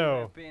didn't hear you know.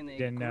 have been a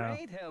Didn't know.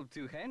 great help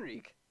to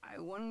Henrik. I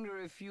wonder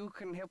if you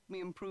can help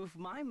me improve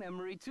my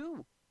memory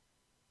too.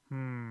 He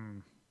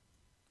You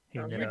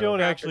You knows.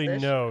 don't actually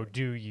Proposition. know,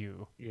 do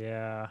you?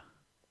 Yeah.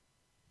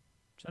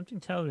 Something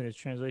tells me this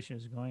translation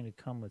is going to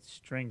come with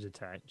strings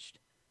attached.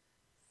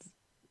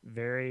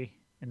 Very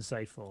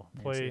insightful.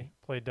 Nancy.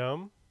 Play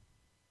dumb?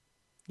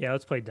 Yeah,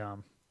 let's play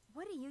dumb.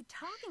 What are you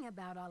talking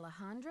about,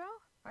 Alejandro?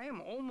 I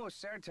am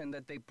almost certain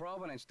that the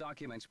provenance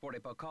documents for the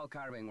Pakal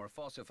carving were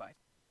falsified.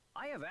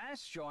 I have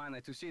asked Joanna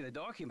to see the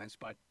documents,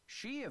 but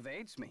she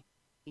evades me.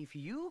 If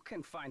you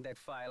can find that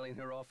file in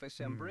her office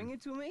and bring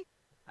it to me,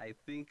 I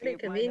think Pretty it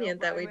might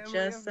convenient help that my we memory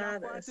just of saw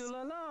Nahuatl this. a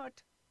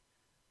lot.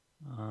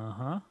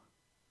 Uh-huh.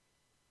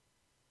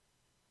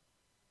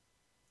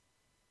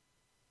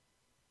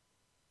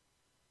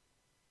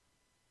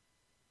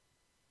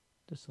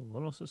 Just a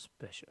little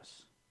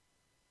suspicious.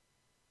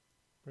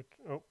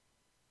 Oh,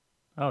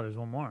 Oh, there's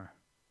one more.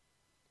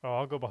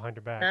 I'll go behind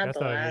her back. Not That's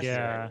the not an last issue.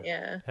 Yeah. one.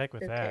 Yeah. Heck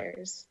with Who that.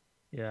 cares?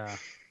 Yeah.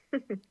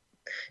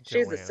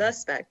 She's a Joanna.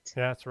 suspect.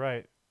 Yeah, that's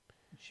right.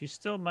 She's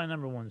still my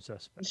number one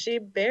suspect. She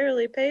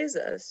barely pays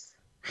us.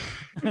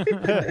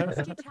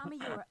 First you tell me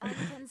you were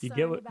unconcerned You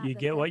get what about you the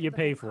get what theft you of the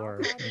pay bank for,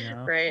 archive, you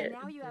know. Right. and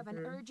now you have an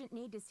Mhm. urgent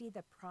need to see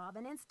the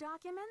provenance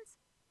documents?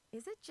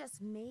 Is it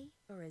just me,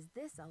 or is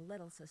this a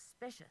little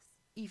suspicious?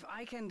 If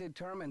I can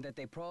determine that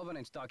the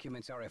provenance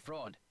documents are a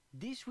fraud,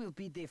 this will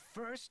be the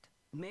first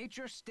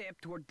major step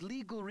toward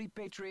legal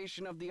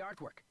repatriation of the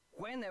artwork,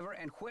 whenever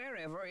and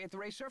wherever it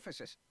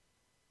resurfaces.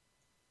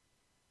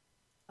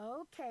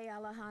 Okay,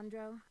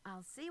 Alejandro.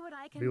 I'll see what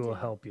I can We do. will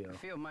help you. I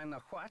feel my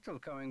nahuatl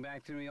coming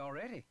back to me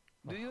already.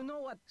 Do you know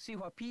what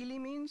Sihuapili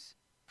means?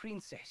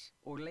 Princess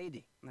or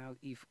lady. Now,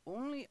 if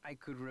only I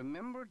could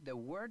remember the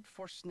word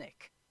for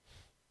snake.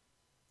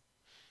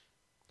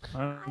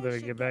 Well, I better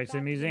should get back to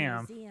the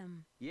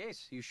museum.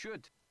 Yes, you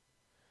should.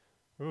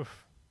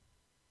 Oof.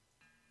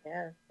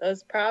 Yeah,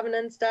 those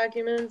provenance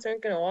documents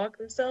aren't gonna walk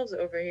themselves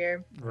over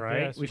here.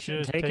 Right? Yes, we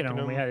should have taken them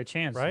when we had a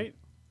chance. Right?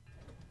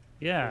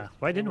 Yeah.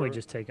 Why didn't we Or-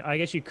 just take it? I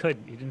guess you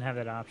couldn't. You didn't have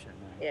that option.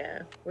 Right?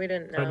 Yeah, we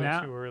didn't So know.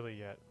 now- Too early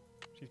yet.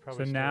 She's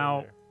probably So still in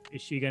now, there.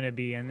 is she going to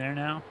be in there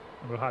now?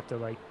 We'll have to,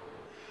 like,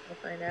 We'll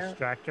find out.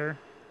 distract her.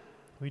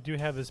 We do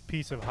have this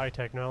piece of high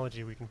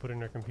technology we can put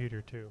in our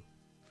computer too.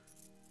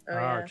 Oh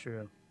yeah.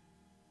 True.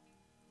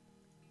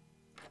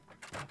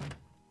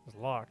 It's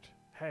locked.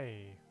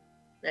 Hey.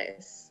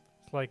 Nice.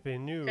 It's like they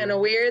knew. Kind of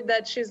weird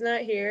that she's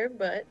not here,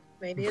 but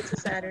maybe it's a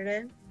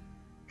Saturday.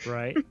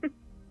 Right?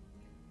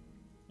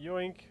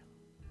 Yoink.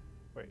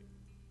 Wait.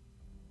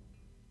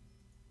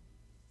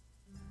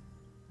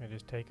 I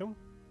just take them?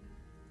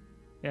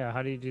 Yeah,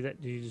 how do you do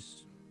that? Do you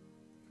just...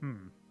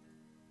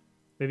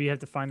 Maybe you have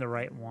to find the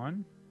right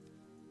one?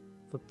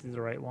 Flip through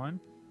the right one?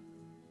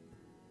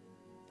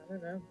 I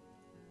don't know.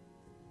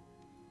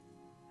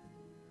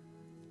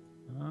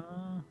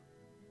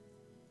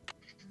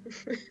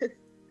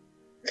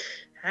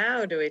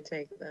 How do we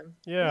take them?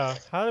 Yeah.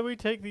 How do we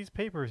take these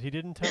papers? He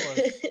didn't tell us.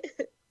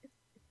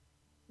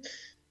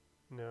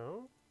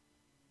 No?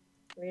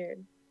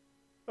 Weird.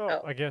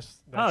 Oh, I guess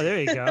Oh, that's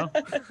there you go.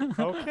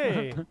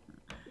 Okay.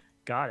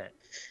 Got it.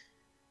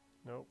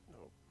 Nope,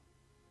 nope.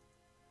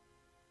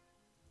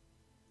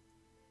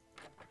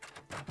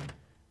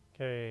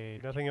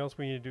 Okay, nothing else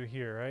we need to do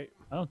here, right?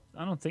 Oh,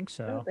 I don't think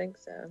so. I don't think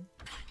so.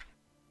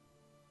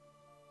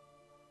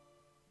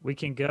 We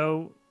can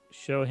go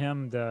show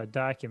him the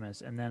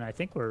documents, and then I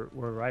think we're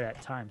right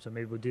at time, so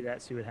maybe we'll do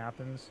that, see what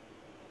happens.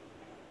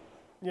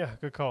 Yeah,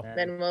 good call. And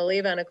Then we'll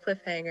leave on a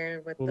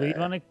cliffhanger with we'll the, leave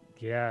on a...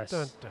 Yes.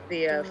 Dun, dun.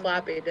 the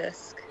floppy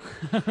disk.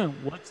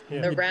 What's Yeah.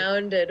 in The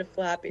rounded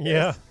floppy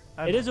disk.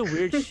 Yeah. It is a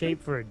weird shape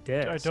for a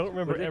disc. I don't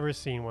remember Would it- ever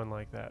seeing one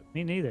like that.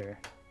 Me neither.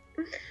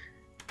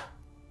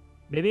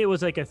 Maybe it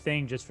was like a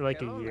thing just for like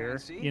Hello, a year,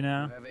 Nancy. you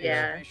know? Have a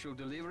Yeah. special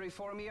delivery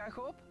for me, I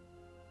hope?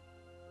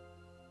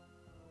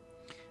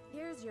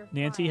 Here's your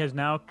Nancy file, has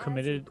now as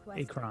committed a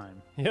requested.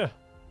 crime. Yeah.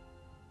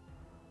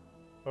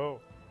 Oh.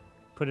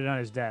 Put it on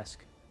his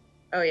desk.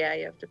 Oh yeah,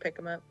 you have to pick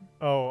them up.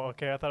 Oh,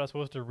 okay. I thought I was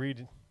supposed to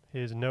read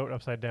his note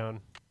upside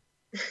down.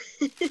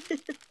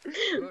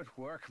 Good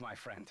work, my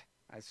friend.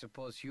 I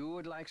suppose you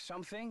would like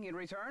something in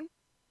return?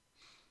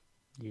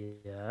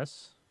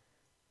 Yes.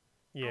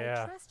 I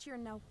Yeah. trust your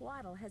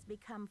Nahuatl has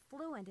become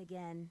fluent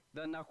again.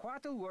 The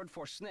Nahuatl word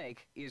for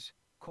snake is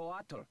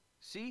coatl.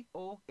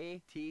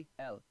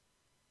 C-O-A-T-L.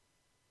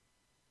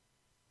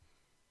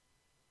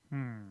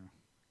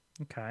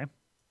 Okay.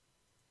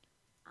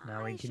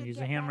 Now we I can should use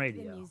the get ham back to the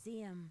radio.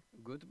 museum.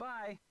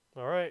 Goodbye.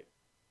 All right.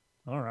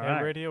 All Ham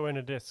right. radio and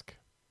a disc.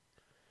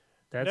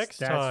 That's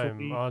Next what time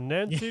we- on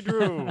Nancy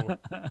Drew.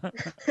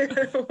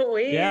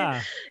 We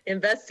Yeah.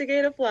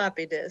 investigate a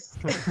floppy disk.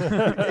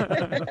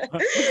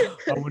 I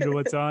wonder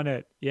what's on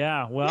it.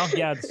 Yeah. Well,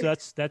 yeah. So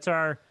that's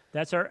our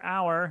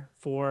hour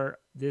for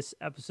this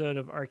episode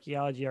of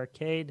Archaeology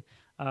Arcade.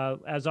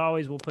 As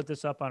always, we'll put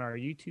this up on our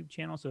YouTube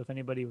channel. So if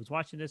anybody was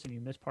watching this and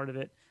you missed part of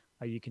it,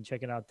 you can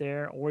check it out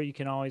there, or you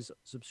can always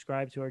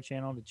subscribe to our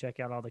channel to check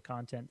out all the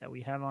content that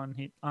we have on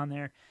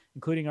there,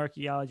 including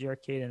Archaeology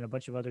Arcade and a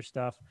bunch of other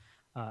stuff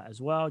as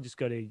well. Just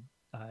go to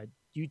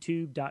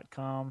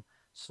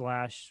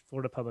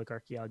youtube.com/Florida Public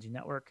Archaeology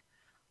Network,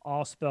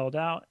 all spelled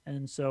out.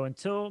 And so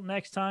until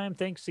next time,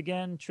 thanks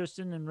again,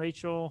 Tristan and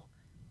Rachel,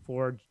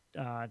 for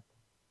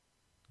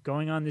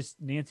going on this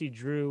Nancy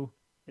Drew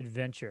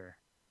adventure.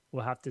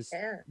 We'll have to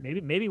Yeah.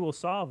 maybe we'll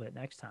solve it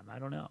next time. I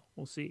don't know.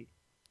 We'll see.